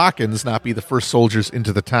the Moroccans not be the first soldiers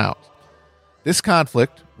into the town. This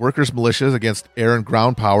conflict, workers' militias against air and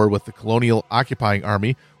ground power with the colonial occupying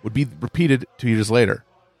army, would be repeated 2 years later.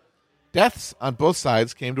 Deaths on both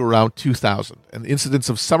sides came to around 2,000, and incidents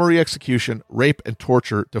of summary execution, rape, and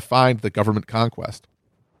torture defined the government conquest.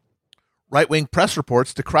 Right-wing press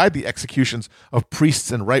reports decried the executions of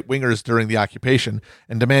priests and right-wingers during the occupation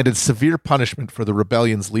and demanded severe punishment for the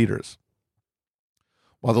rebellion's leaders.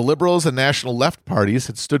 While the liberals and national left parties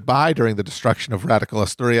had stood by during the destruction of radical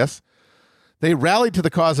Asturias, they rallied to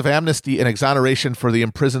the cause of amnesty and exoneration for the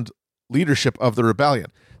imprisoned leadership of the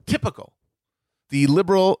rebellion. Typical. The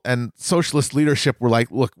liberal and socialist leadership were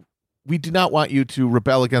like, look, we do not want you to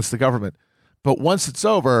rebel against the government, but once it's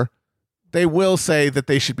over, they will say that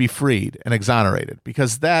they should be freed and exonerated,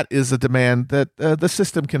 because that is a demand that the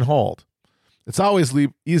system can hold. It's always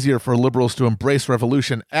easier for liberals to embrace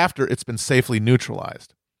revolution after it's been safely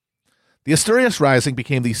neutralized. The Asturias Rising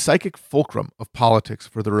became the psychic fulcrum of politics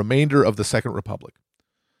for the remainder of the Second Republic.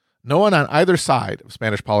 No one on either side of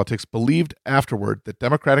Spanish politics believed afterward that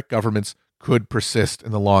democratic governments could persist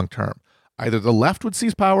in the long term. Either the left would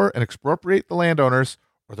seize power and expropriate the landowners,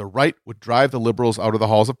 or the right would drive the liberals out of the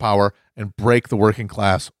halls of power and break the working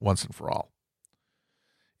class once and for all.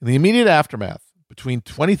 In the immediate aftermath, between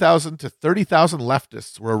 20,000 to 30,000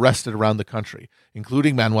 leftists were arrested around the country,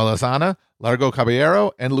 including Manuel Azana, Largo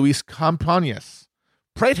Caballero, and Luis Campañas.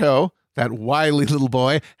 Preto, that wily little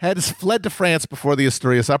boy, had fled to France before the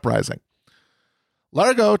Asturias Uprising.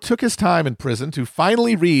 Largo took his time in prison to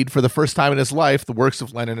finally read for the first time in his life the works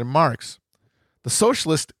of Lenin and Marx. The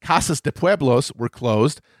socialist Casas de Pueblos were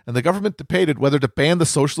closed, and the government debated whether to ban the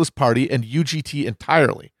Socialist Party and UGT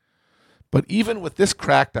entirely. But even with this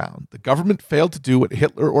crackdown, the government failed to do what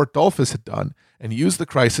Hitler or Dollfuss had done and used the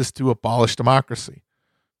crisis to abolish democracy.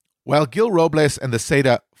 While Gil Robles and the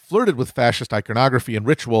Seda flirted with fascist iconography and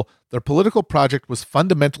ritual, their political project was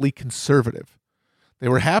fundamentally conservative. They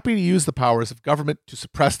were happy to use the powers of government to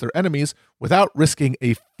suppress their enemies without risking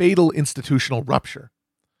a fatal institutional rupture.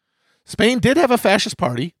 Spain did have a fascist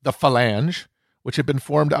party, the Falange, which had been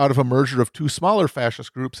formed out of a merger of two smaller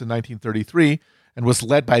fascist groups in 1933 and was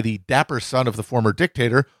led by the dapper son of the former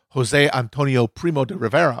dictator, José Antonio Primo de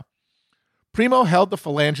Rivera. Primo held the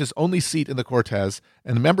Falange's only seat in the Cortes,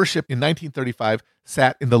 and membership in 1935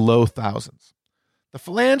 sat in the low thousands. The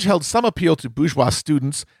Falange held some appeal to bourgeois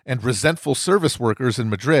students and resentful service workers in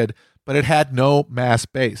Madrid, but it had no mass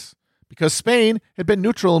base. Because Spain had been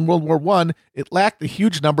neutral in World War I, it lacked the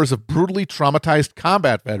huge numbers of brutally traumatized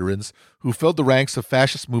combat veterans who filled the ranks of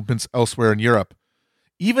fascist movements elsewhere in Europe.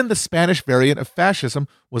 Even the Spanish variant of fascism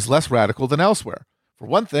was less radical than elsewhere. For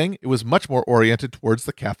one thing, it was much more oriented towards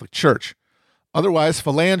the Catholic Church. Otherwise,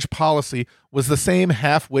 Falange policy was the same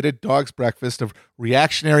half-witted dog's breakfast of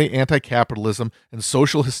reactionary anti-capitalism and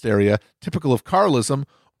social hysteria typical of Carlism,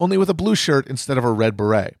 only with a blue shirt instead of a red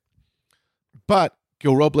beret. But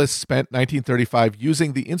Gil Robles spent 1935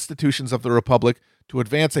 using the institutions of the Republic to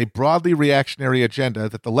advance a broadly reactionary agenda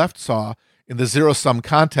that the left saw, in the zero-sum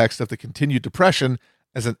context of the continued depression,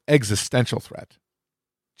 as an existential threat.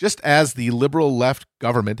 Just as the liberal left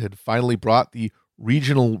government had finally brought the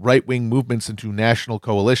regional right-wing movements into national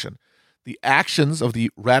coalition, the actions of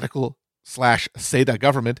the radical/Seda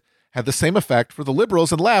government had the same effect for the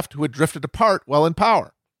liberals and left who had drifted apart while in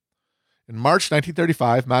power. In March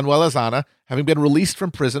 1935, Manuel Azana, having been released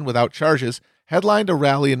from prison without charges, headlined a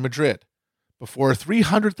rally in Madrid. Before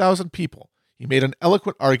 300,000 people, he made an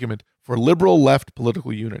eloquent argument for liberal left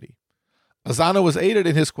political unity. Azana was aided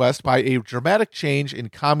in his quest by a dramatic change in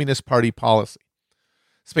Communist Party policy.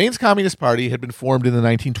 Spain's Communist Party had been formed in the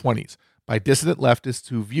 1920s by dissident leftists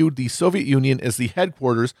who viewed the Soviet Union as the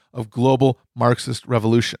headquarters of global Marxist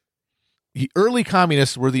revolution. The early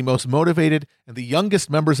communists were the most motivated and the youngest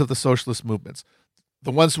members of the socialist movements, the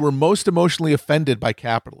ones who were most emotionally offended by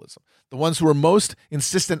capitalism, the ones who were most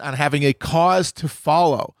insistent on having a cause to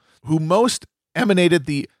follow, who most emanated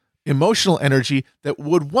the emotional energy that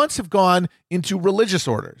would once have gone into religious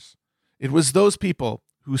orders. It was those people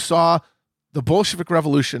who saw the Bolshevik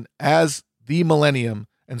Revolution as the millennium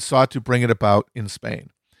and sought to bring it about in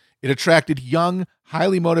Spain. It attracted young,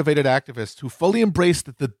 highly motivated activists who fully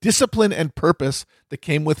embraced the discipline and purpose that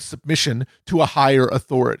came with submission to a higher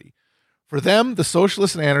authority. For them, the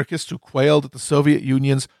socialists and anarchists who quailed at the Soviet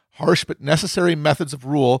Union's harsh but necessary methods of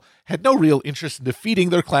rule had no real interest in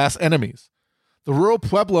defeating their class enemies. The rural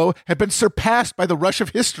pueblo had been surpassed by the rush of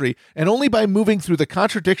history and only by moving through the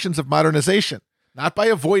contradictions of modernization, not by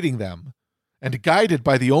avoiding them, and guided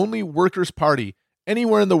by the only workers' party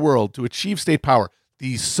anywhere in the world to achieve state power,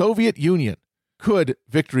 the Soviet Union, could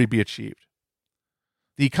victory be achieved.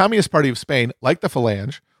 The Communist Party of Spain, like the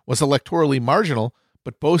Falange, was electorally marginal,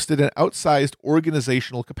 but boasted an outsized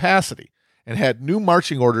organizational capacity and had new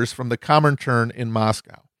marching orders from the Comintern in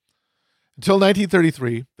Moscow. Until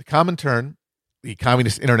 1933, the Comintern, the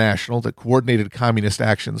Communist International that coordinated communist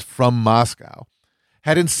actions from Moscow,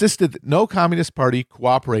 had insisted that no communist party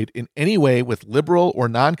cooperate in any way with liberal or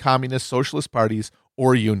non-communist socialist parties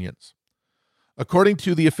or unions. According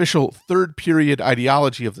to the official third period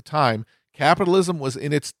ideology of the time, Capitalism was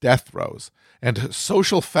in its death throes, and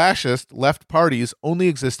social fascist left parties only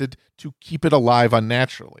existed to keep it alive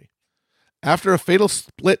unnaturally. After a fatal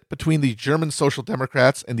split between the German Social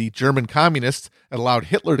Democrats and the German Communists had allowed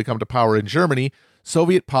Hitler to come to power in Germany,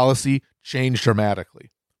 Soviet policy changed dramatically.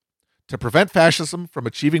 To prevent fascism from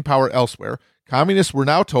achieving power elsewhere, communists were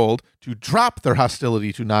now told to drop their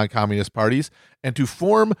hostility to non-communist parties and to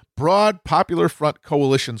form broad Popular Front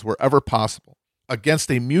coalitions wherever possible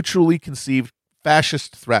against a mutually conceived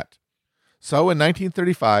fascist threat. So in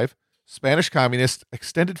 1935, Spanish communists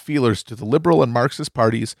extended feelers to the liberal and Marxist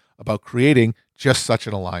parties about creating just such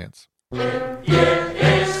an alliance.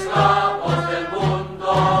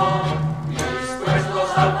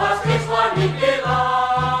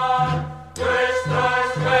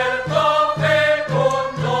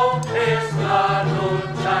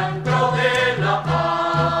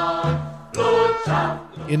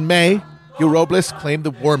 In May, Gil Robles claimed the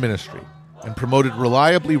war ministry and promoted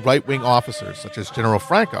reliably right-wing officers such as General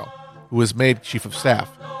Franco, who was made chief of staff,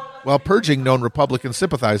 while purging known Republican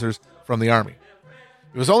sympathizers from the army.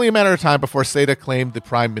 It was only a matter of time before Seda claimed the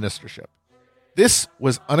prime ministership. This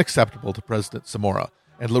was unacceptable to President Zamora,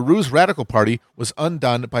 and LaRue's Radical Party was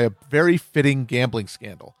undone by a very fitting gambling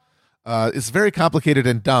scandal. It's very complicated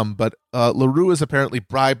and dumb, but LaRue is apparently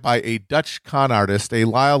bribed by a Dutch con artist, a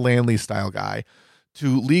Lyle Lanley-style guy,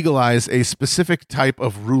 to legalize a specific type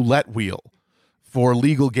of roulette wheel for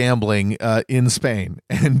legal gambling in Spain.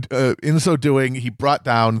 And in so doing, he brought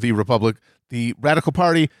down the Radical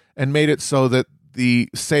Party, and made it so that the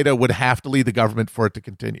Seda would have to lead the government for it to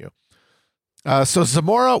continue. So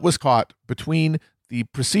Zamora was caught between the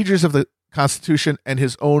procedures of the Constitution and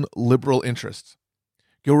his own liberal interests.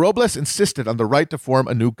 Gil Robles insisted on the right to form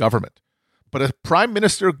a new government. But a Prime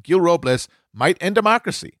Minister Gil Robles might end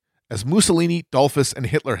democracy, as Mussolini, Dollfuss, and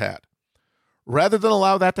Hitler had. Rather than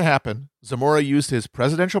allow that to happen, Zamora used his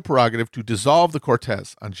presidential prerogative to dissolve the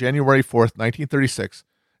Cortes on January 4th, 1936,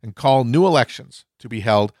 and call new elections to be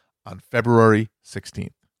held on February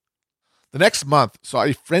 16th. The next month saw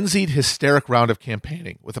a frenzied, hysteric round of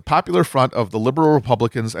campaigning, with a popular front of the liberal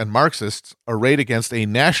Republicans and Marxists arrayed against a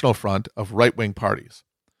national front of right-wing parties.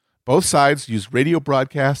 Both sides used radio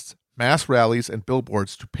broadcasts, mass rallies, and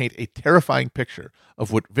billboards to paint a terrifying picture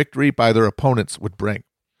of what victory by their opponents would bring.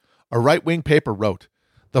 A right-wing paper wrote,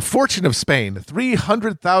 "The fortune of Spain,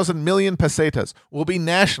 300,000 million pesetas, will be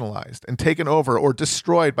nationalized and taken over or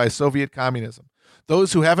destroyed by Soviet communism.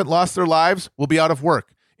 Those who haven't lost their lives will be out of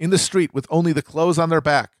work, in the street with only the clothes on their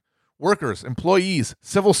back. Workers, employees,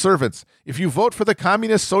 civil servants, if you vote for the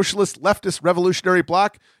communist, socialist, leftist, revolutionary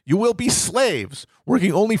bloc, you will be slaves,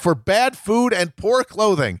 working only for bad food and poor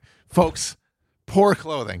clothing." Folks, poor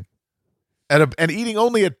clothing. And eating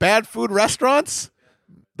only at bad food restaurants?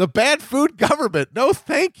 The bad food government. No,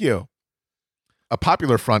 thank you. A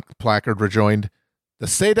Popular Front placard rejoined, "The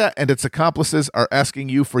Seda and its accomplices are asking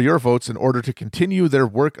you for your votes in order to continue their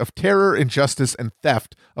work of terror, injustice, and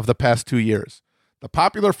theft of the past 2 years. The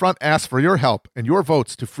Popular Front asks for your help and your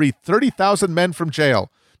votes to free 30,000 men from jail,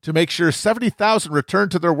 to make sure 70,000 return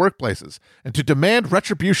to their workplaces, and to demand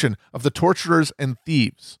retribution of the torturers and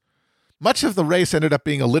thieves." Much of the race ended up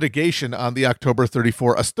being a litigation on the October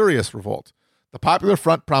 34 Asturias revolt. The Popular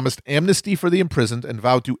Front promised amnesty for the imprisoned and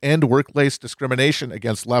vowed to end workplace discrimination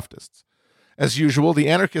against leftists. As usual, the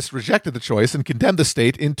anarchists rejected the choice and condemned the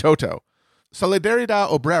state in toto. Solidaridad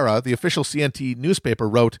Obrera, the official CNT newspaper,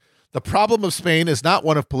 wrote, "The problem of Spain is not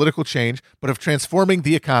one of political change, but of transforming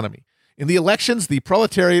the economy. In the elections, the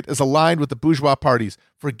proletariat is aligned with the bourgeois parties,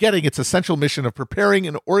 forgetting its essential mission of preparing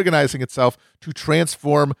and organizing itself to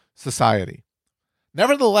transform society."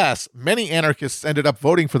 Nevertheless, many anarchists ended up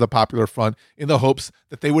voting for the Popular Front in the hopes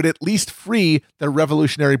that they would at least free their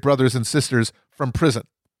revolutionary brothers and sisters from prison.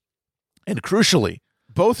 And crucially,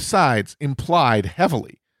 both sides implied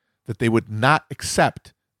heavily that they would not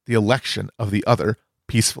accept the election of the other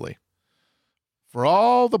peacefully. For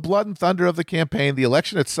all the blood and thunder of the campaign, the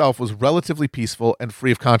election itself was relatively peaceful and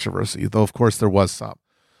free of controversy, though of course there was some.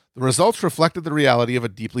 The results reflected the reality of a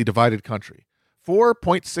deeply divided country.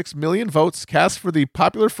 4.6 million votes cast for the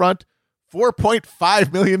Popular Front,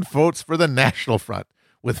 4.5 million votes for the National Front,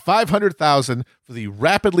 with 500,000 for the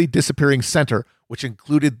rapidly disappearing center, which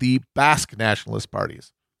included the Basque nationalist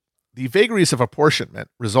parties. The vagaries of apportionment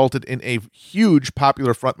resulted in a huge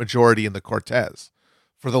Popular Front majority in the Cortes.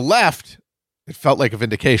 For the left, it felt like a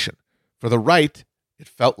vindication. For the right, it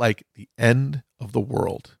felt like the end of the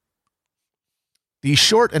world. The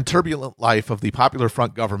short and turbulent life of the Popular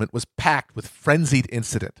Front government was packed with frenzied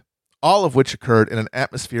incident, all of which occurred in an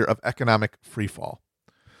atmosphere of economic freefall.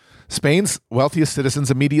 Spain's wealthiest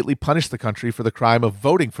citizens immediately punished the country for the crime of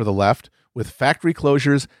voting for the left with factory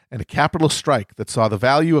closures and a capital strike that saw the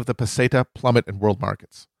value of the peseta plummet in world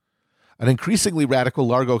markets. An increasingly radical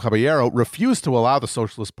Largo Caballero refused to allow the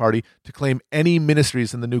Socialist Party to claim any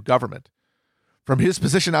ministries in the new government. From his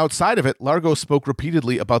position outside of it, Largo spoke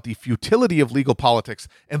repeatedly about the futility of legal politics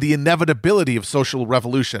and the inevitability of social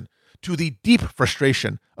revolution, to the deep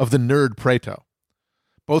frustration of the nerd Preto.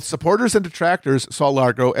 Both supporters and detractors saw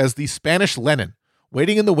Largo as the Spanish Lenin,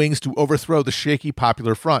 waiting in the wings to overthrow the shaky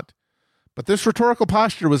Popular Front. But this rhetorical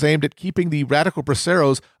posture was aimed at keeping the radical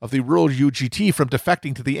braceros of the rural UGT from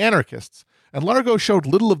defecting to the anarchists, and Largo showed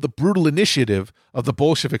little of the brutal initiative of the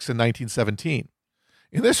Bolsheviks in 1917.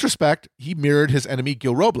 In this respect, he mirrored his enemy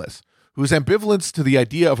Gil Robles, whose ambivalence to the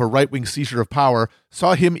idea of a right-wing seizure of power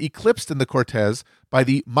saw him eclipsed in the Cortes by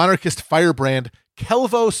the monarchist firebrand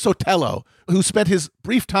Calvo Sotelo, who spent his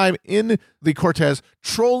brief time in the Cortes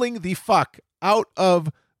trolling the fuck out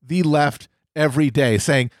of the left every day,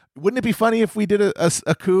 saying, wouldn't it be funny if we did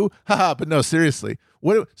a coup? Haha, but no, seriously.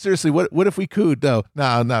 What if we cooed?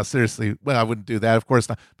 No, seriously. Well, I wouldn't do that, of course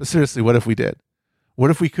not. But seriously, what if we did?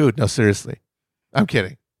 What if we cooed? No, seriously. I'm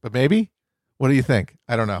kidding. But maybe? What do you think?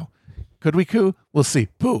 I don't know. Could we coup? We'll see.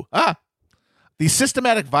 Pooh. The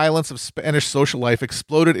systematic violence of Spanish social life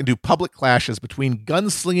exploded into public clashes between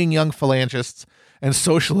gunslinging young Phalangists and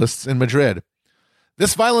socialists in Madrid.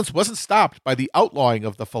 This violence wasn't stopped by the outlawing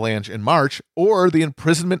of the Falange in March or the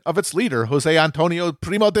imprisonment of its leader, Jose Antonio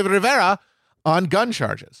Primo de Rivera, on gun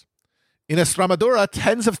charges. In Extremadura,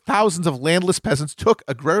 tens of thousands of landless peasants took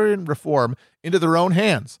agrarian reform into their own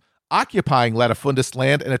hands, occupying latifundist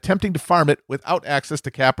land and attempting to farm it without access to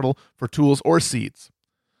capital for tools or seeds.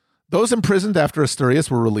 Those imprisoned after Asturias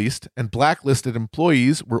were released, and blacklisted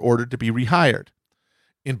employees were ordered to be rehired.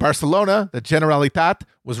 In Barcelona, the Generalitat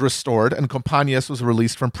was restored and Companys was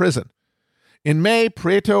released from prison. In May,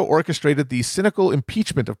 Prieto orchestrated the cynical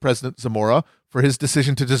impeachment of President Zamora for his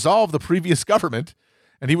decision to dissolve the previous government,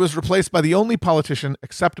 and he was replaced by the only politician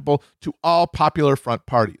acceptable to all Popular Front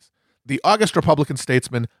parties, the August Republican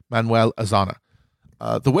statesman Manuel Azana.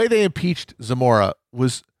 The way they impeached Zamora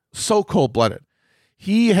was so cold-blooded.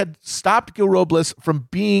 He had stopped Gil Robles from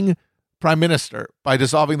being prime minister by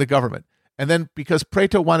dissolving the government. And then because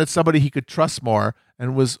Prieto wanted somebody he could trust more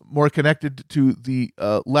and was more connected to the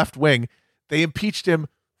left wing, they impeached him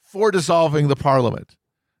for dissolving the parliament.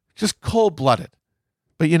 Just cold-blooded.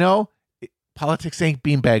 But politics ain't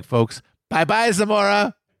beanbag, folks. Bye-bye,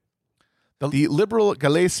 Zamora. The liberal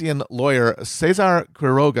Galician lawyer Cesar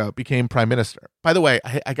Quiroga became prime minister. By the way,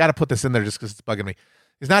 I got to put this in there just because it's bugging me.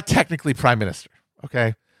 He's not technically prime minister,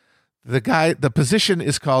 okay? The position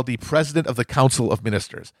is called the president of the Council of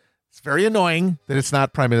Ministers. It's very annoying that it's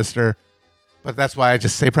not prime minister, but that's why I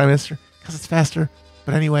just say prime minister, because it's faster.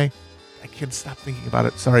 But anyway, I can't stop thinking about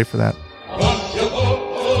it. Sorry for that.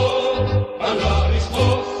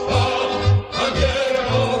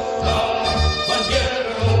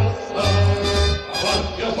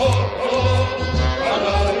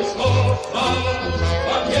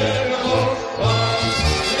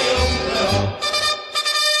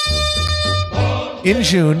 In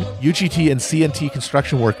June, UGT and CNT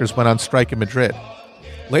construction workers went on strike in Madrid.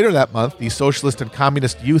 Later that month, the socialist and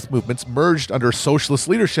communist youth movements merged under socialist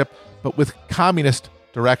leadership, but with communist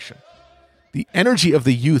direction. The energy of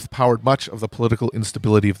the youth powered much of the political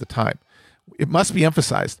instability of the time. It must be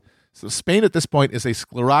emphasized. So Spain at this point is a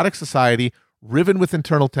sclerotic society riven with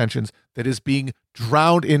internal tensions that is being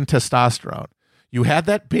drowned in testosterone. You had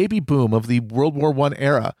that baby boom of the World War I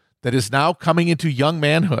era that is now coming into young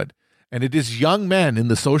manhood. And it is young men in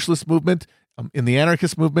the socialist movement, in the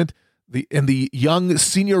anarchist movement, the young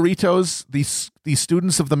señoritos, the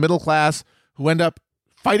students of the middle class who end up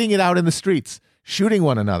fighting it out in the streets, shooting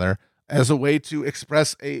one another as a way to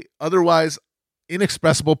express a otherwise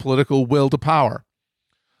inexpressible political will to power.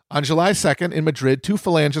 On July 2nd in Madrid, 2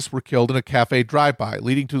 Phalangists were killed in a cafe drive-by,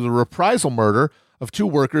 leading to the reprisal murder of 2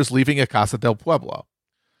 workers leaving a Casa del Pueblo.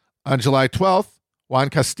 On July 12th, Juan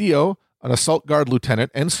Castillo, an assault guard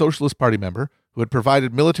lieutenant and Socialist Party member who had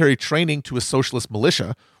provided military training to a socialist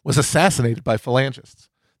militia, was assassinated by Phalangists.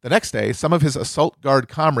 The next day, some of his assault guard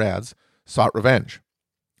comrades sought revenge.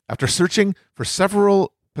 After searching for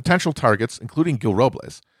several potential targets, including Gil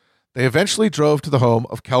Robles, they eventually drove to the home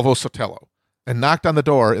of Calvo Sotelo and knocked on the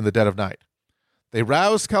door in the dead of night. They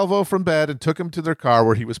roused Calvo from bed and took him to their car,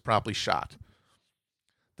 where he was promptly shot.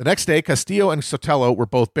 The next day, Castillo and Sotelo were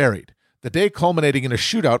both buried, the day culminating in a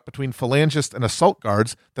shootout between Phalangist and assault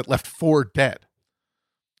guards that left 4 dead.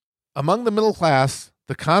 Among the middle class,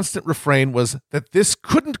 the constant refrain was that this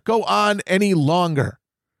couldn't go on any longer,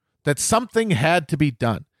 that something had to be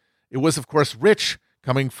done. It was, of course, rich,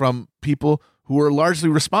 coming from people who were largely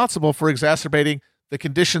responsible for exacerbating the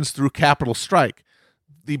conditions through capital strike.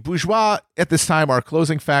 The bourgeois at this time are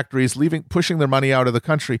closing factories, pushing their money out of the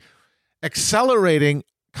country, accelerating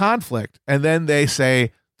conflict, and then they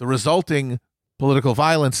say the resulting political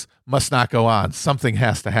violence must not go on. Something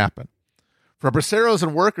has to happen. For braceros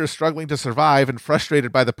and workers struggling to survive and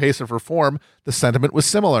frustrated by the pace of reform, the sentiment was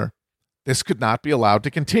similar. This could not be allowed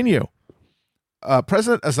to continue.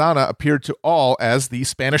 President Azana appeared to all as the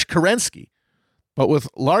Spanish Kerensky, but with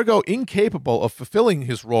Largo incapable of fulfilling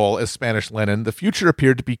his role as Spanish Lenin, the future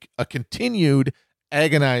appeared to be a continued,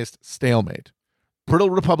 agonized stalemate. Brittle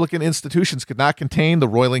Republican institutions could not contain the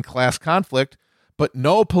roiling class conflict, but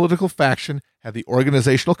no political faction had the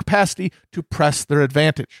organizational capacity to press their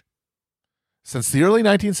advantage. Since the early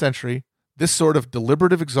 19th century, this sort of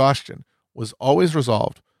deliberative exhaustion was always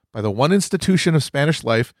resolved by the one institution of Spanish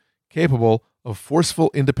life capable of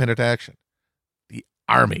forceful independent action: the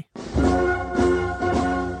army.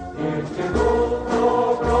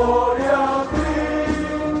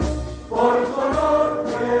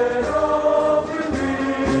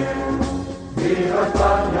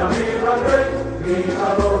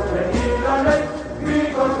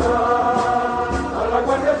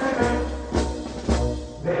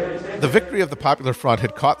 The victory of the Popular Front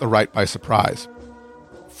had caught the right by surprise.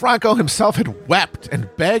 Franco himself had wept and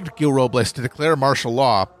begged Gil Robles to declare martial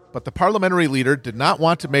law, but the parliamentary leader did not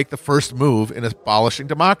want to make the first move in abolishing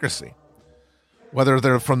democracy. Whether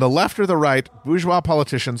they're from the left or the right, bourgeois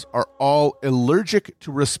politicians are all allergic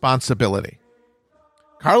to responsibility.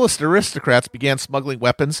 Carlist aristocrats began smuggling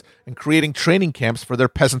weapons and creating training camps for their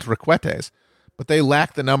peasant requetes, but they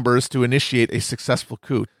lacked the numbers to initiate a successful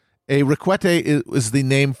coup. A requete is the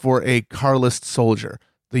name for a Carlist soldier,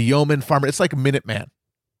 the yeoman farmer. It's like a Minuteman.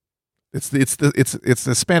 It's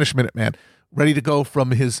the Spanish Minuteman, ready to go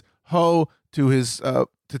from his hoe to his to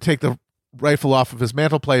take the rifle off of his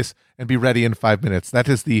mantelpiece and be ready in 5 minutes. That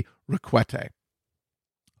is the requete.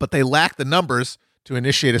 But they lacked the numbers to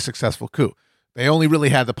initiate a successful coup. They only really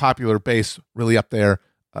had the popular base really up there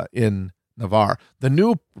in Navarre. The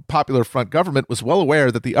new Popular Front government was well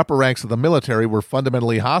aware that the upper ranks of the military were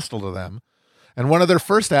fundamentally hostile to them, and one of their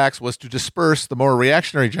first acts was to disperse the more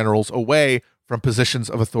reactionary generals away from positions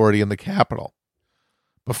of authority in the capital.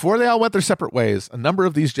 Before they all went their separate ways, a number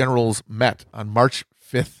of these generals met on March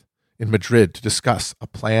 5th in Madrid to discuss a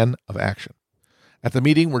plan of action. At the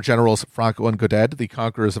meeting were Generals Franco and Godet, the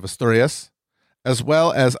conquerors of Asturias, as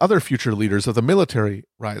well as other future leaders of the military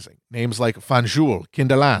rising, names like Fanjul,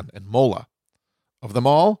 Quindelan, and Mola. Of them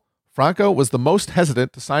all, Franco was the most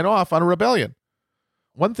hesitant to sign off on a rebellion.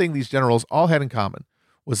 One thing these generals all had in common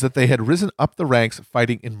was that they had risen up the ranks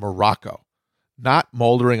fighting in Morocco, not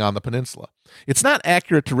moldering on the peninsula. It's not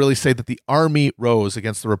accurate to really say that the army rose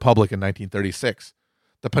against the Republic in 1936.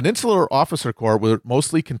 The Peninsular Officer Corps were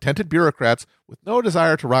mostly contented bureaucrats with no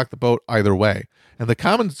desire to rock the boat either way, and the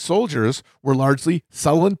common soldiers were largely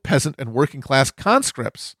sullen peasant and working-class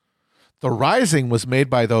conscripts. The rising was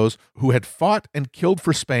made by those who had fought and killed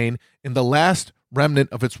for Spain in the last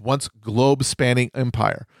remnant of its once globe-spanning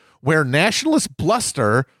empire, where nationalist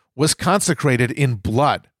bluster was consecrated in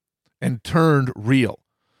blood and turned real.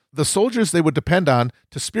 The soldiers they would depend on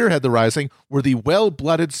to spearhead the rising were the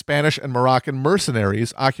well-blooded Spanish and Moroccan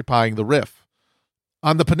mercenaries occupying the Rif.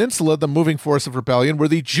 On the peninsula, the moving force of rebellion were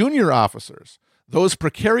the junior officers, those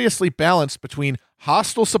precariously balanced between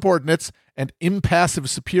hostile subordinates and impassive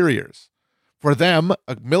superiors. For them,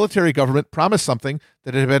 a military government promised something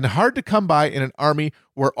that had been hard to come by in an army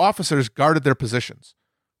where officers guarded their positions: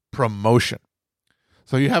 promotion.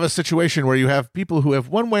 So you have a situation where you have people who have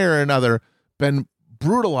one way or another been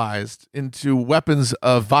brutalized into weapons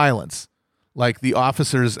of violence, like the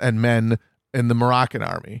officers and men in the Moroccan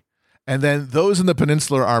army, and then those in the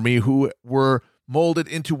Peninsular Army who were molded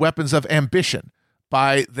into weapons of ambition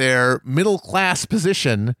by their middle-class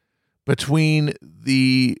position between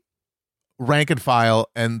the rank and file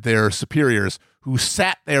and their superiors, who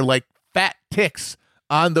sat there like fat ticks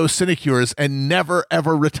on those sinecures and never,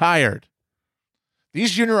 ever retired.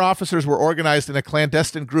 These junior officers were organized in a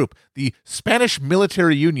clandestine group, the Spanish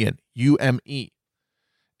Military Union, UME.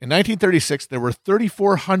 In 1936, there were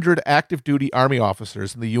 3,400 active duty army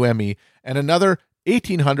officers in the UME and another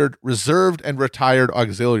 1,800 reserved and retired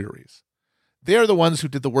auxiliaries. They are the ones who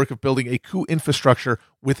did the work of building a coup infrastructure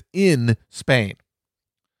within Spain.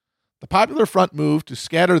 The Popular Front move to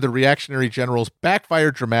scatter the reactionary generals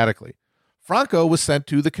backfired dramatically. Franco was sent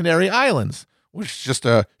to the Canary Islands, which is just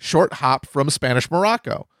a short hop from Spanish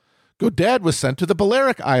Morocco. Godet was sent to the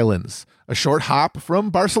Balearic Islands, a short hop from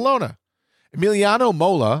Barcelona. Emiliano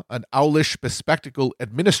Mola, an owlish, bespectacled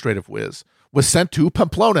administrative whiz, was sent to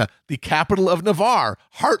Pamplona, the capital of Navarre,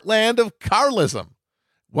 heartland of Carlism.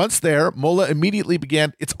 Once there, Mola immediately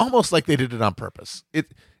began. It's almost like they did it on purpose.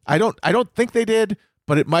 I don't think they did,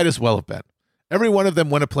 but it might as well have been. Every one of them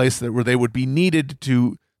went a place where they would be needed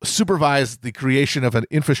to supervise the creation of an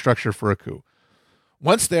infrastructure for a coup.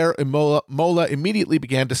 Once there, Mola immediately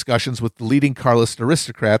began discussions with the leading Carlist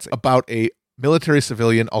aristocrats about a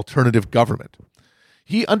military-civilian alternative government.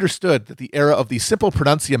 He understood that the era of the simple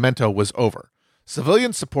pronunciamento was over.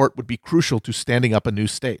 Civilian support would be crucial to standing up a new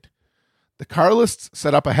state. The Carlists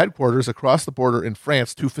set up a headquarters across the border in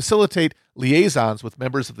France to facilitate liaisons with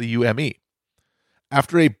members of the UME.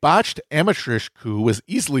 After a botched amateurish coup was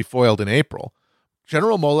easily foiled in April,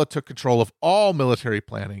 General Mola took control of all military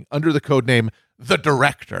planning under the codename The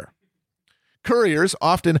Director. Couriers,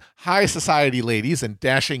 often high society ladies and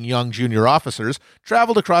dashing young junior officers,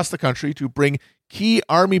 traveled across the country to bring key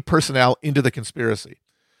army personnel into the conspiracy.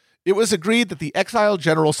 It was agreed that the exiled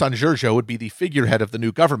General San Giorgio would be the figurehead of the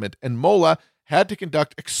new government, and Mola had to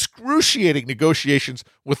conduct excruciating negotiations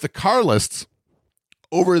with the Carlists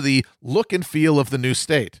over the look and feel of the new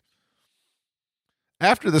state.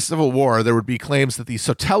 After the Civil War, there would be claims that the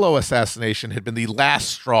Sotelo assassination had been the last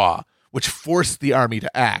straw, which forced the army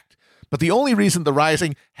to act. But the only reason the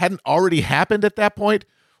rising hadn't already happened at that point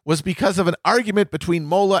was because of an argument between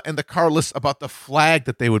Mola and the Carlists about the flag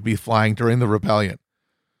that they would be flying during the rebellion.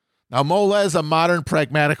 Now, Mola, as a modern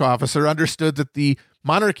pragmatic officer, understood that the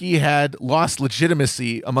monarchy had lost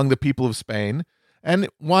legitimacy among the people of Spain and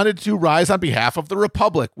wanted to rise on behalf of the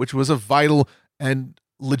Republic, which was a vital and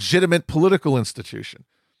legitimate political institution,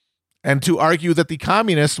 and to argue that the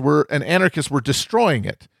communists and anarchists were destroying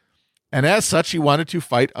it. And as such, he wanted to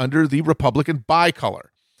fight under the Republican bicolor.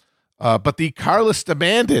 But the Carlists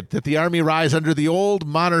demanded that the army rise under the old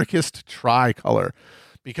monarchist tricolor,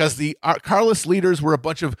 because the Carlist leaders were a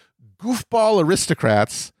bunch of goofball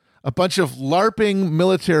aristocrats, a bunch of LARPing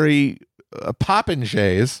military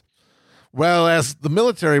popinjays, whereas the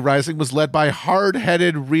military rising was led by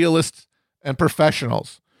hard-headed realists and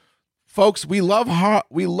professionals. Folks, we love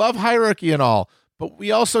hierarchy and all, but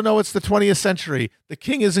we also know it's the 20th century. The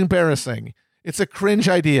king is embarrassing. It's a cringe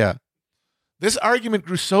idea. This argument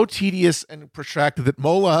grew so tedious and protracted that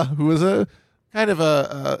Mola, who was a kind of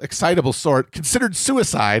a excitable sort, considered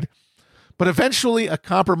suicide, but eventually a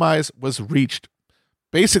compromise was reached,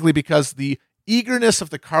 basically because the eagerness of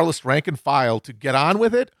the Carlist rank and file to get on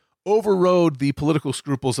with it overrode the political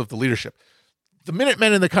scruples of the leadership. The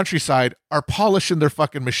Minutemen in the countryside are polishing their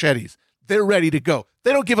fucking machetes. They're ready to go.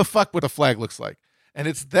 They don't give a fuck what a flag looks like. And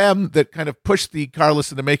it's them that kind of push the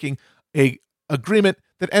Carlists into making a agreement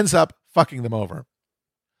that ends up fucking them over.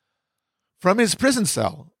 From his prison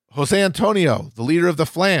cell, Jose Antonio, the leader of the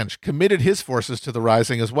Falange, committed his forces to the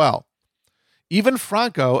rising as well. Even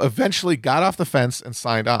Franco eventually got off the fence and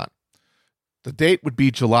signed on. The date would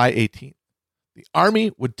be July 18th. The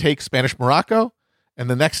army would take Spanish Morocco, and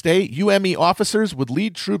the next day, UME officers would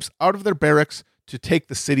lead troops out of their barracks to take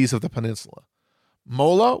the cities of the peninsula.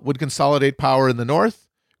 Mola would consolidate power in the north,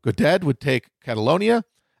 Gudet would take Catalonia,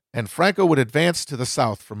 and Franco would advance to the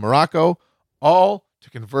south from Morocco, all to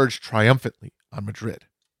converge triumphantly on Madrid.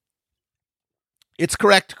 It's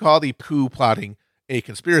correct to call the coup plotting a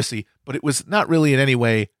conspiracy, but it was not really in any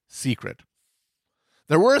way secret.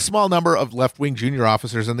 There were a small number of left-wing junior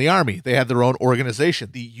officers in the army. They had their own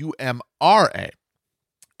organization, the UMRA,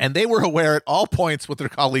 and they were aware at all points what their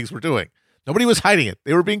colleagues were doing. Nobody was hiding it.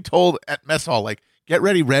 They were being told at mess hall, like, get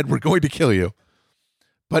ready, Red, we're going to kill you.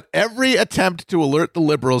 But every attempt to alert the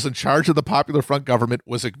liberals in charge of the Popular Front government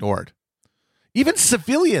was ignored. Even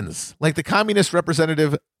civilians, like the communist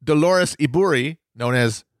representative Dolores Iburi, known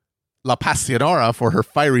as La Pasionera for her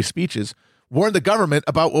fiery speeches, warned the government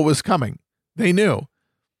about what was coming. They knew.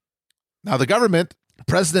 Now, the government,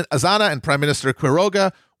 President Azana and Prime Minister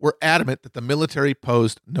Quiroga, were adamant that the military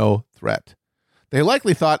posed no threat. They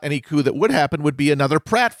likely thought any coup that would happen would be another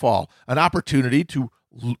pratfall, an opportunity to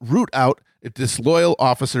root out disloyal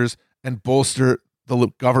officers and bolster the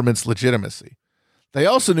government's legitimacy. They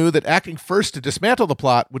also knew that acting first to dismantle the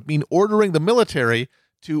plot would mean ordering the military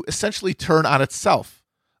to essentially turn on itself,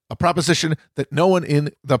 a proposition that no one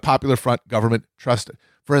in the Popular Front government trusted.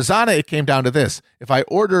 For Azana, it came down to this: if I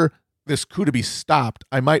order this coup to be stopped,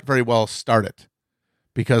 I might very well start it,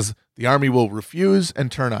 because the army will refuse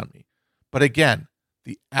and turn on me. But again,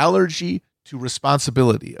 the allergy to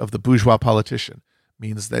responsibility of the bourgeois politician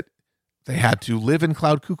means that they had to live in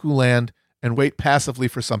Cloud Cuckoo land and wait passively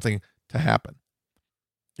for something to happen.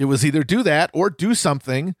 It was either do that or do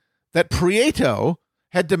something that Prieto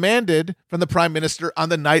had demanded from the prime minister on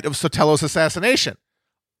the night of Sotelo's assassination.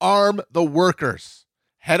 Arm the workers.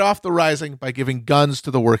 Head off the rising by giving guns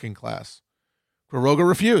to the working class. Quiroga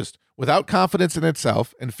refused. Without confidence in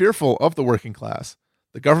itself and fearful of the working class,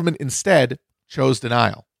 the government instead chose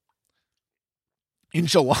denial. In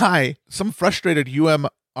July, some frustrated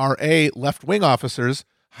UMRA left-wing officers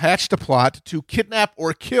hatched a plot to kidnap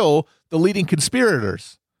or kill the leading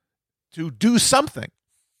conspirators, to do something.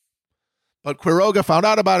 But Quiroga found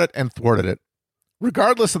out about it and thwarted it.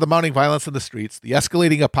 Regardless of the mounting violence in the streets, the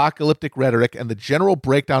escalating apocalyptic rhetoric, and the general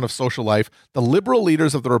breakdown of social life, the liberal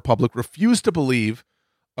leaders of the Republic refused to believe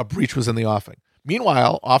a breach was in the offing.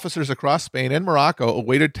 Meanwhile, officers across Spain and Morocco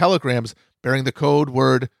awaited telegrams bearing the code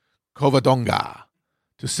word Covadonga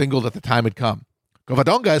to signal that the time had come.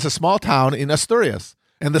 Covadonga is a small town in Asturias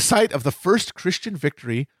and the site of the first Christian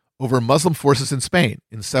victory over Muslim forces in Spain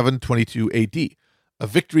in 722 AD, a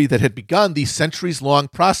victory that had begun the centuries-long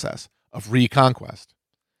process of reconquest.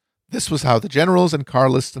 This was how the generals and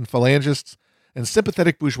Carlists and Phalangists and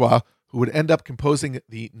sympathetic bourgeois who would end up composing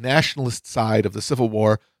the nationalist side of the Civil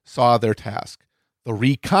War saw their task, the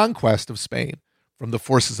reconquest of Spain from the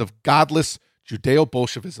forces of godless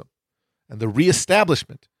Judeo-Bolshevism and the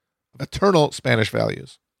reestablishment of eternal Spanish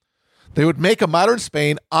values. They would make a modern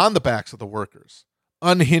Spain on the backs of the workers,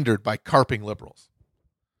 unhindered by carping liberals.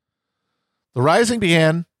 The rising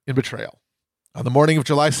began in betrayal. On the morning of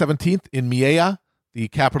July 17th in Miella, the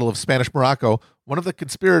capital of Spanish Morocco, one of the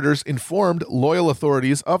conspirators informed loyal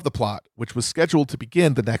authorities of the plot, which was scheduled to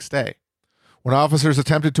begin the next day. When officers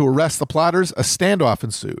attempted to arrest the plotters, a standoff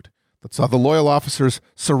ensued that saw the loyal officers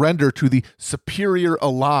surrender to the superior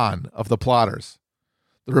elan of the plotters.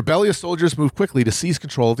 The rebellious soldiers moved quickly to seize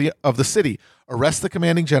control of the city, arrest the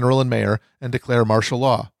commanding general and mayor, and declare martial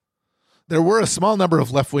law. There were a small number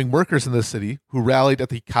of left-wing workers in the city who rallied at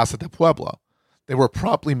the Casa de Pueblo. They were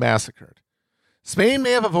promptly massacred. Spain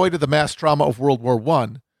may have avoided the mass trauma of World War I,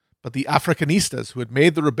 but the Africanistas who had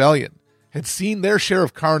made the rebellion had seen their share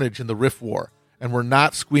of carnage in the Rif War and were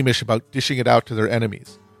not squeamish about dishing it out to their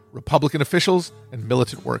enemies, Republican officials and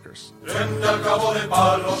militant workers.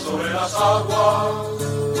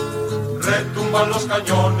 Retumban los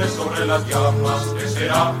cañones sobre las llamas. ¿Qué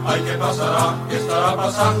será? Ay, ¿qué pasará? ¿Qué estará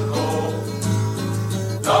pasando?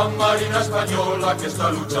 La Marina Española que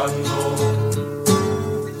está luchando.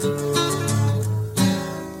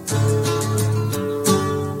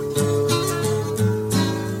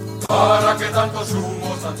 ¿Para qué tantos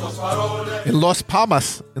humos, tantos faroles? In Las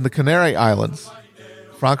Palmas, in the Canary Islands,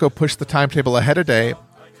 Franco pushed the timetable ahead a day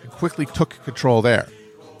and quickly took control there,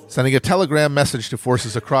 sending a telegram message to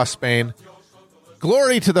forces across Spain.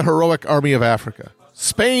 Glory to the heroic army of Africa.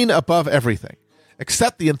 Spain above everything.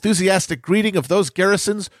 Accept the enthusiastic greeting of those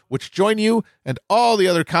garrisons which join you and all the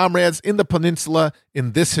other comrades in the peninsula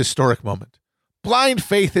in this historic moment. Blind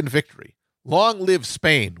faith in victory. Long live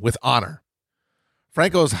Spain with honor.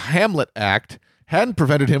 Franco's Hamlet Act hadn't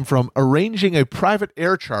prevented him from arranging a private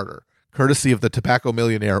air charter, courtesy of the tobacco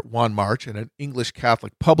millionaire Juan March and an English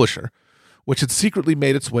Catholic publisher, which had secretly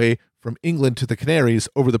made its way from England to the Canaries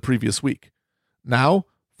over the previous week. Now,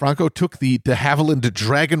 Franco took the de Havilland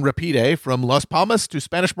Dragon Rapide from Las Palmas to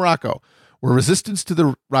Spanish Morocco, where resistance to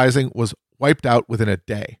the rising was wiped out within a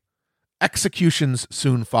day. Executions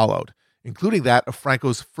soon followed, including that of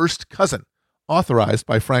Franco's first cousin, authorized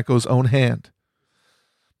by Franco's own hand.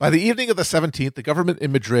 By the evening of the 17th, the government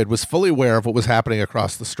in Madrid was fully aware of what was happening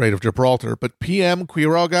across the Strait of Gibraltar, but PM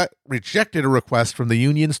Quiroga rejected a request from the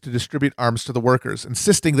unions to distribute arms to the workers,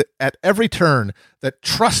 insisting that at every turn that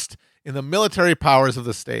trust in the military powers of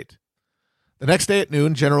the state. The next day at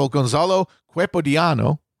noon, General Gonzalo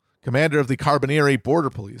Quepodiano, commander of the Carboneri border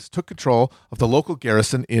police, took control of the local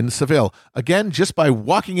garrison in Seville, again just by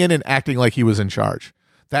walking in and acting like he was in charge.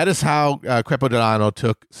 That is how Quepodiano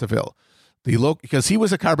took Seville. Because he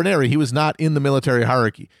was a Carboneri, he was not in the military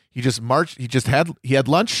hierarchy. He just marched. He had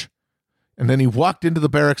lunch, and then he walked into the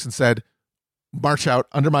barracks and said, "March out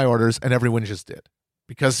under my orders," and everyone just did,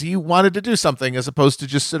 because he wanted to do something as opposed to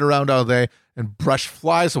just sit around all day and brush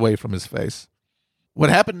flies away from his face. What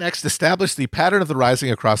happened next established the pattern of the rising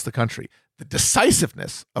across the country. The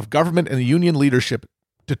decisiveness of government and the union leadership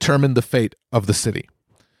determined the fate of the city.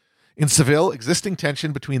 In Seville, existing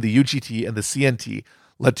tension between the UGT and the CNT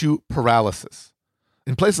led to paralysis.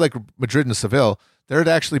 In places like Madrid and Seville, there had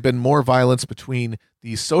actually been more violence between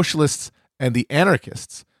the socialists and the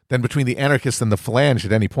anarchists than between the anarchists and the Falange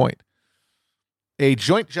at any point. A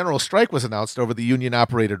joint general strike was announced over the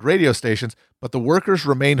union-operated radio stations, but the workers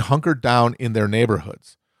remained hunkered down in their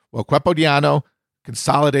neighborhoods, while Quepodiano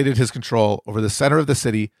consolidated his control over the center of the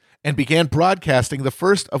city and began broadcasting the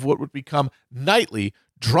first of what would become nightly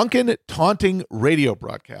drunken, taunting radio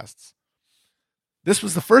broadcasts. This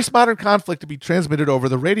was the first modern conflict to be transmitted over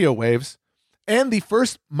the radio waves and the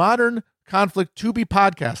first modern conflict to be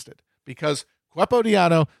podcasted, because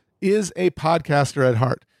Quepodiano is a podcaster at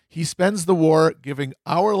heart. He spends the war giving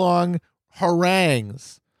hour-long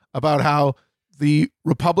harangues about how the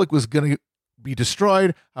Republic was going to be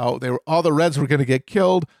destroyed, how all the Reds were going to get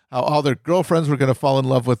killed, how all their girlfriends were going to fall in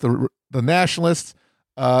love with the nationalists.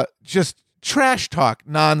 Just trash talk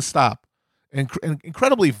nonstop.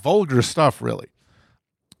 Incredibly vulgar stuff, really.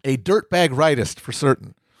 A dirtbag rightist for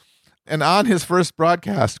certain. And on his first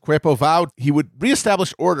broadcast, Quepo vowed he would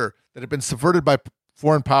reestablish order that had been subverted by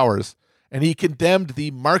foreign powers, and he condemned the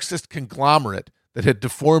Marxist conglomerate that had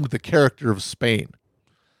deformed the character of Spain.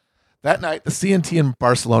 That night, the CNT in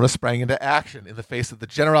Barcelona sprang into action in the face of the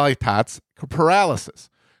Generalitat's paralysis,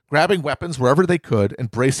 grabbing weapons wherever they could and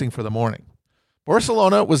bracing for the morning.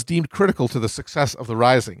 Barcelona was deemed critical to the success of the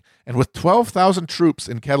rising, and with 12,000 troops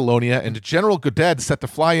in Catalonia and General Gudet set to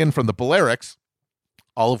fly in from the Balearics,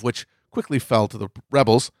 all of which quickly fell to the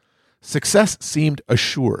rebels, success seemed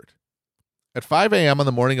assured. At 5 a.m. on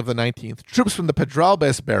the morning of the 19th, troops from the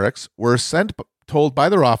Pedralbes barracks were told by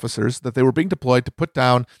their officers that they were being deployed to put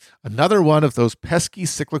down another one of those pesky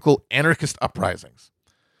cyclical anarchist uprisings.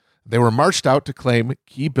 They were marched out to claim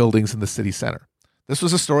key buildings in the city center. This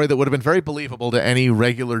was a story that would have been very believable to any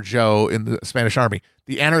regular Joe in the Spanish army.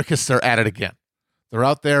 The anarchists are at it again. They're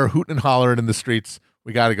out there hooting and hollering in the streets.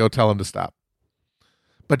 We got to go tell them to stop.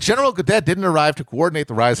 But General Gudet didn't arrive to coordinate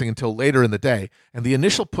the rising until later in the day, and the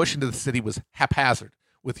initial push into the city was haphazard,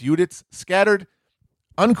 with units scattered,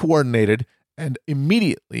 uncoordinated, and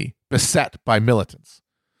immediately beset by militants.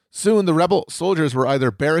 Soon the rebel soldiers were either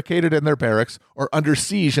barricaded in their barracks or under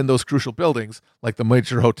siege in those crucial buildings, like the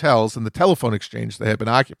major hotels and the telephone exchange they had been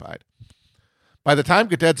occupied. By the time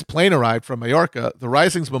Gudet's plane arrived from Mallorca, the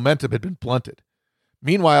rising's momentum had been blunted.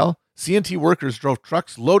 Meanwhile, CNT workers drove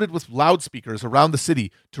trucks loaded with loudspeakers around the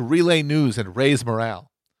city to relay news and raise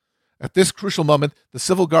morale. At this crucial moment, the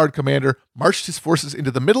Civil Guard commander marched his forces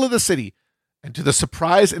into the middle of the city, and to the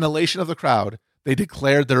surprise and elation of the crowd, they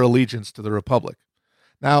declared their allegiance to the Republic.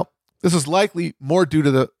 Now, this is likely more due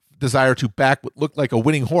to the desire to back what looked like a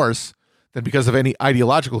winning horse than because of any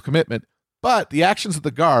ideological commitment, but the actions of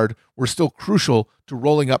the Guard were still crucial to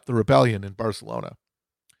rolling up the rebellion in Barcelona.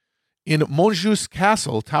 In Montjuïc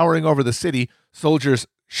Castle, towering over the city, soldiers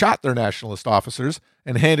shot their nationalist officers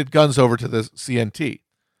and handed guns over to the CNT.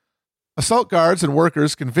 Assault guards and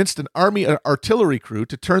workers convinced an army artillery crew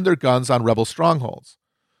to turn their guns on rebel strongholds.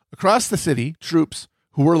 Across the city, troops,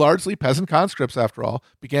 who were largely peasant conscripts after all,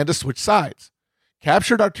 began to switch sides.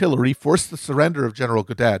 Captured artillery forced the surrender of General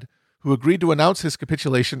Gudet, who agreed to announce his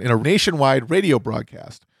capitulation in a nationwide radio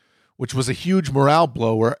broadcast, which was a huge morale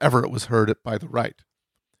blow wherever it was heard by the right.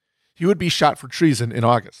 He would be shot for treason in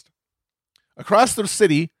August. Across the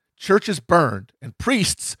city, churches burned, and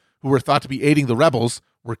priests, who were thought to be aiding the rebels,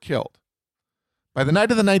 were killed. By the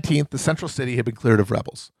night of the 19th, the central city had been cleared of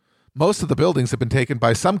rebels. Most of the buildings had been taken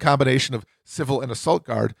by some combination of civil and assault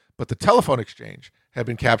guard, but the telephone exchange had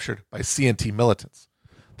been captured by CNT militants.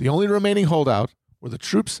 The only remaining holdout were the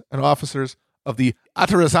troops and officers of the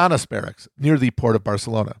Atarazanas barracks near the port of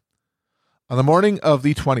Barcelona. On the morning of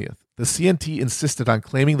the 20th, the CNT insisted on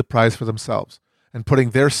claiming the prize for themselves and putting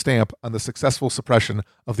their stamp on the successful suppression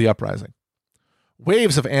of the uprising.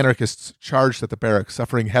 Waves of anarchists charged at the barracks,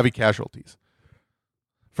 suffering heavy casualties.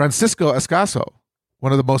 Francisco Escaso,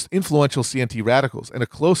 one of the most influential CNT radicals and a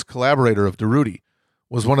close collaborator of Durruti,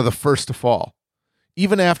 was one of the first to fall.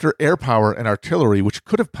 Even after air power and artillery, which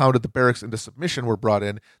could have pounded the barracks into submission, were brought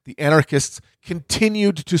in, the anarchists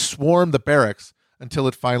continued to swarm the barracks until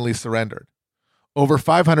it finally surrendered. Over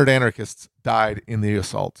 500 anarchists died in the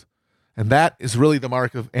assault. And that is really the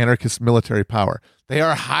mark of anarchist military power. They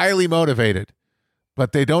are highly motivated,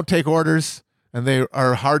 but they don't take orders, and they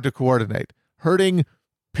are hard to coordinate. Herding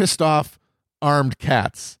pissed off armed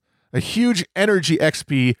cats. A huge energy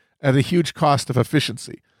XP at a huge cost of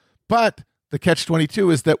efficiency. But the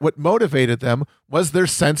catch-22 is that what motivated them was their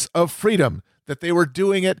sense of freedom, that they were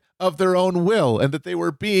doing it of their own will, and that they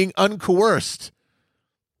were being uncoerced.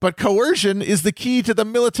 But coercion is the key to the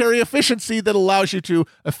military efficiency that allows you to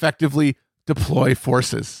effectively deploy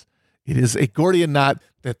forces. It is a Gordian knot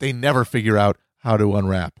that they never figure out how to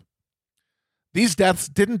unwrap. These deaths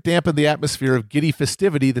didn't dampen the atmosphere of giddy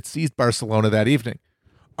festivity that seized Barcelona that evening.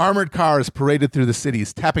 Armored cars paraded through the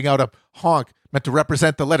cities, tapping out a honk meant to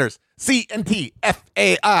represent the letters CNT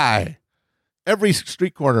FAI. Every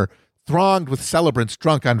street corner thronged with celebrants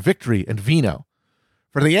drunk on victory and vino.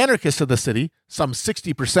 For the anarchists of the city, some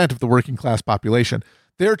 60% of the working class population,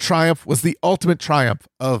 their triumph was the ultimate triumph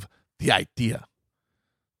of the idea.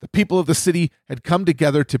 The people of the city had come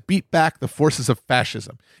together to beat back the forces of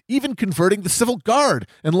fascism, even converting the civil guard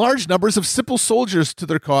and large numbers of simple soldiers to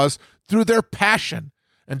their cause through their passion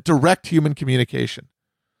and direct human communication.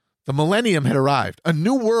 The millennium had arrived. A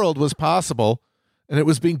new world was possible, and it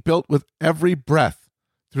was being built with every breath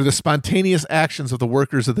through the spontaneous actions of the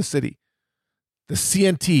workers of the city. The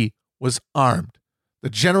CNT was armed. The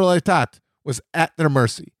Generalitat was at their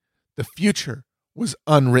mercy. The future was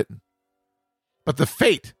unwritten. But the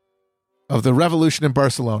fate of the revolution in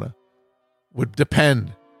Barcelona would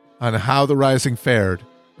depend on how the rising fared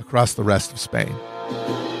across the rest of Spain.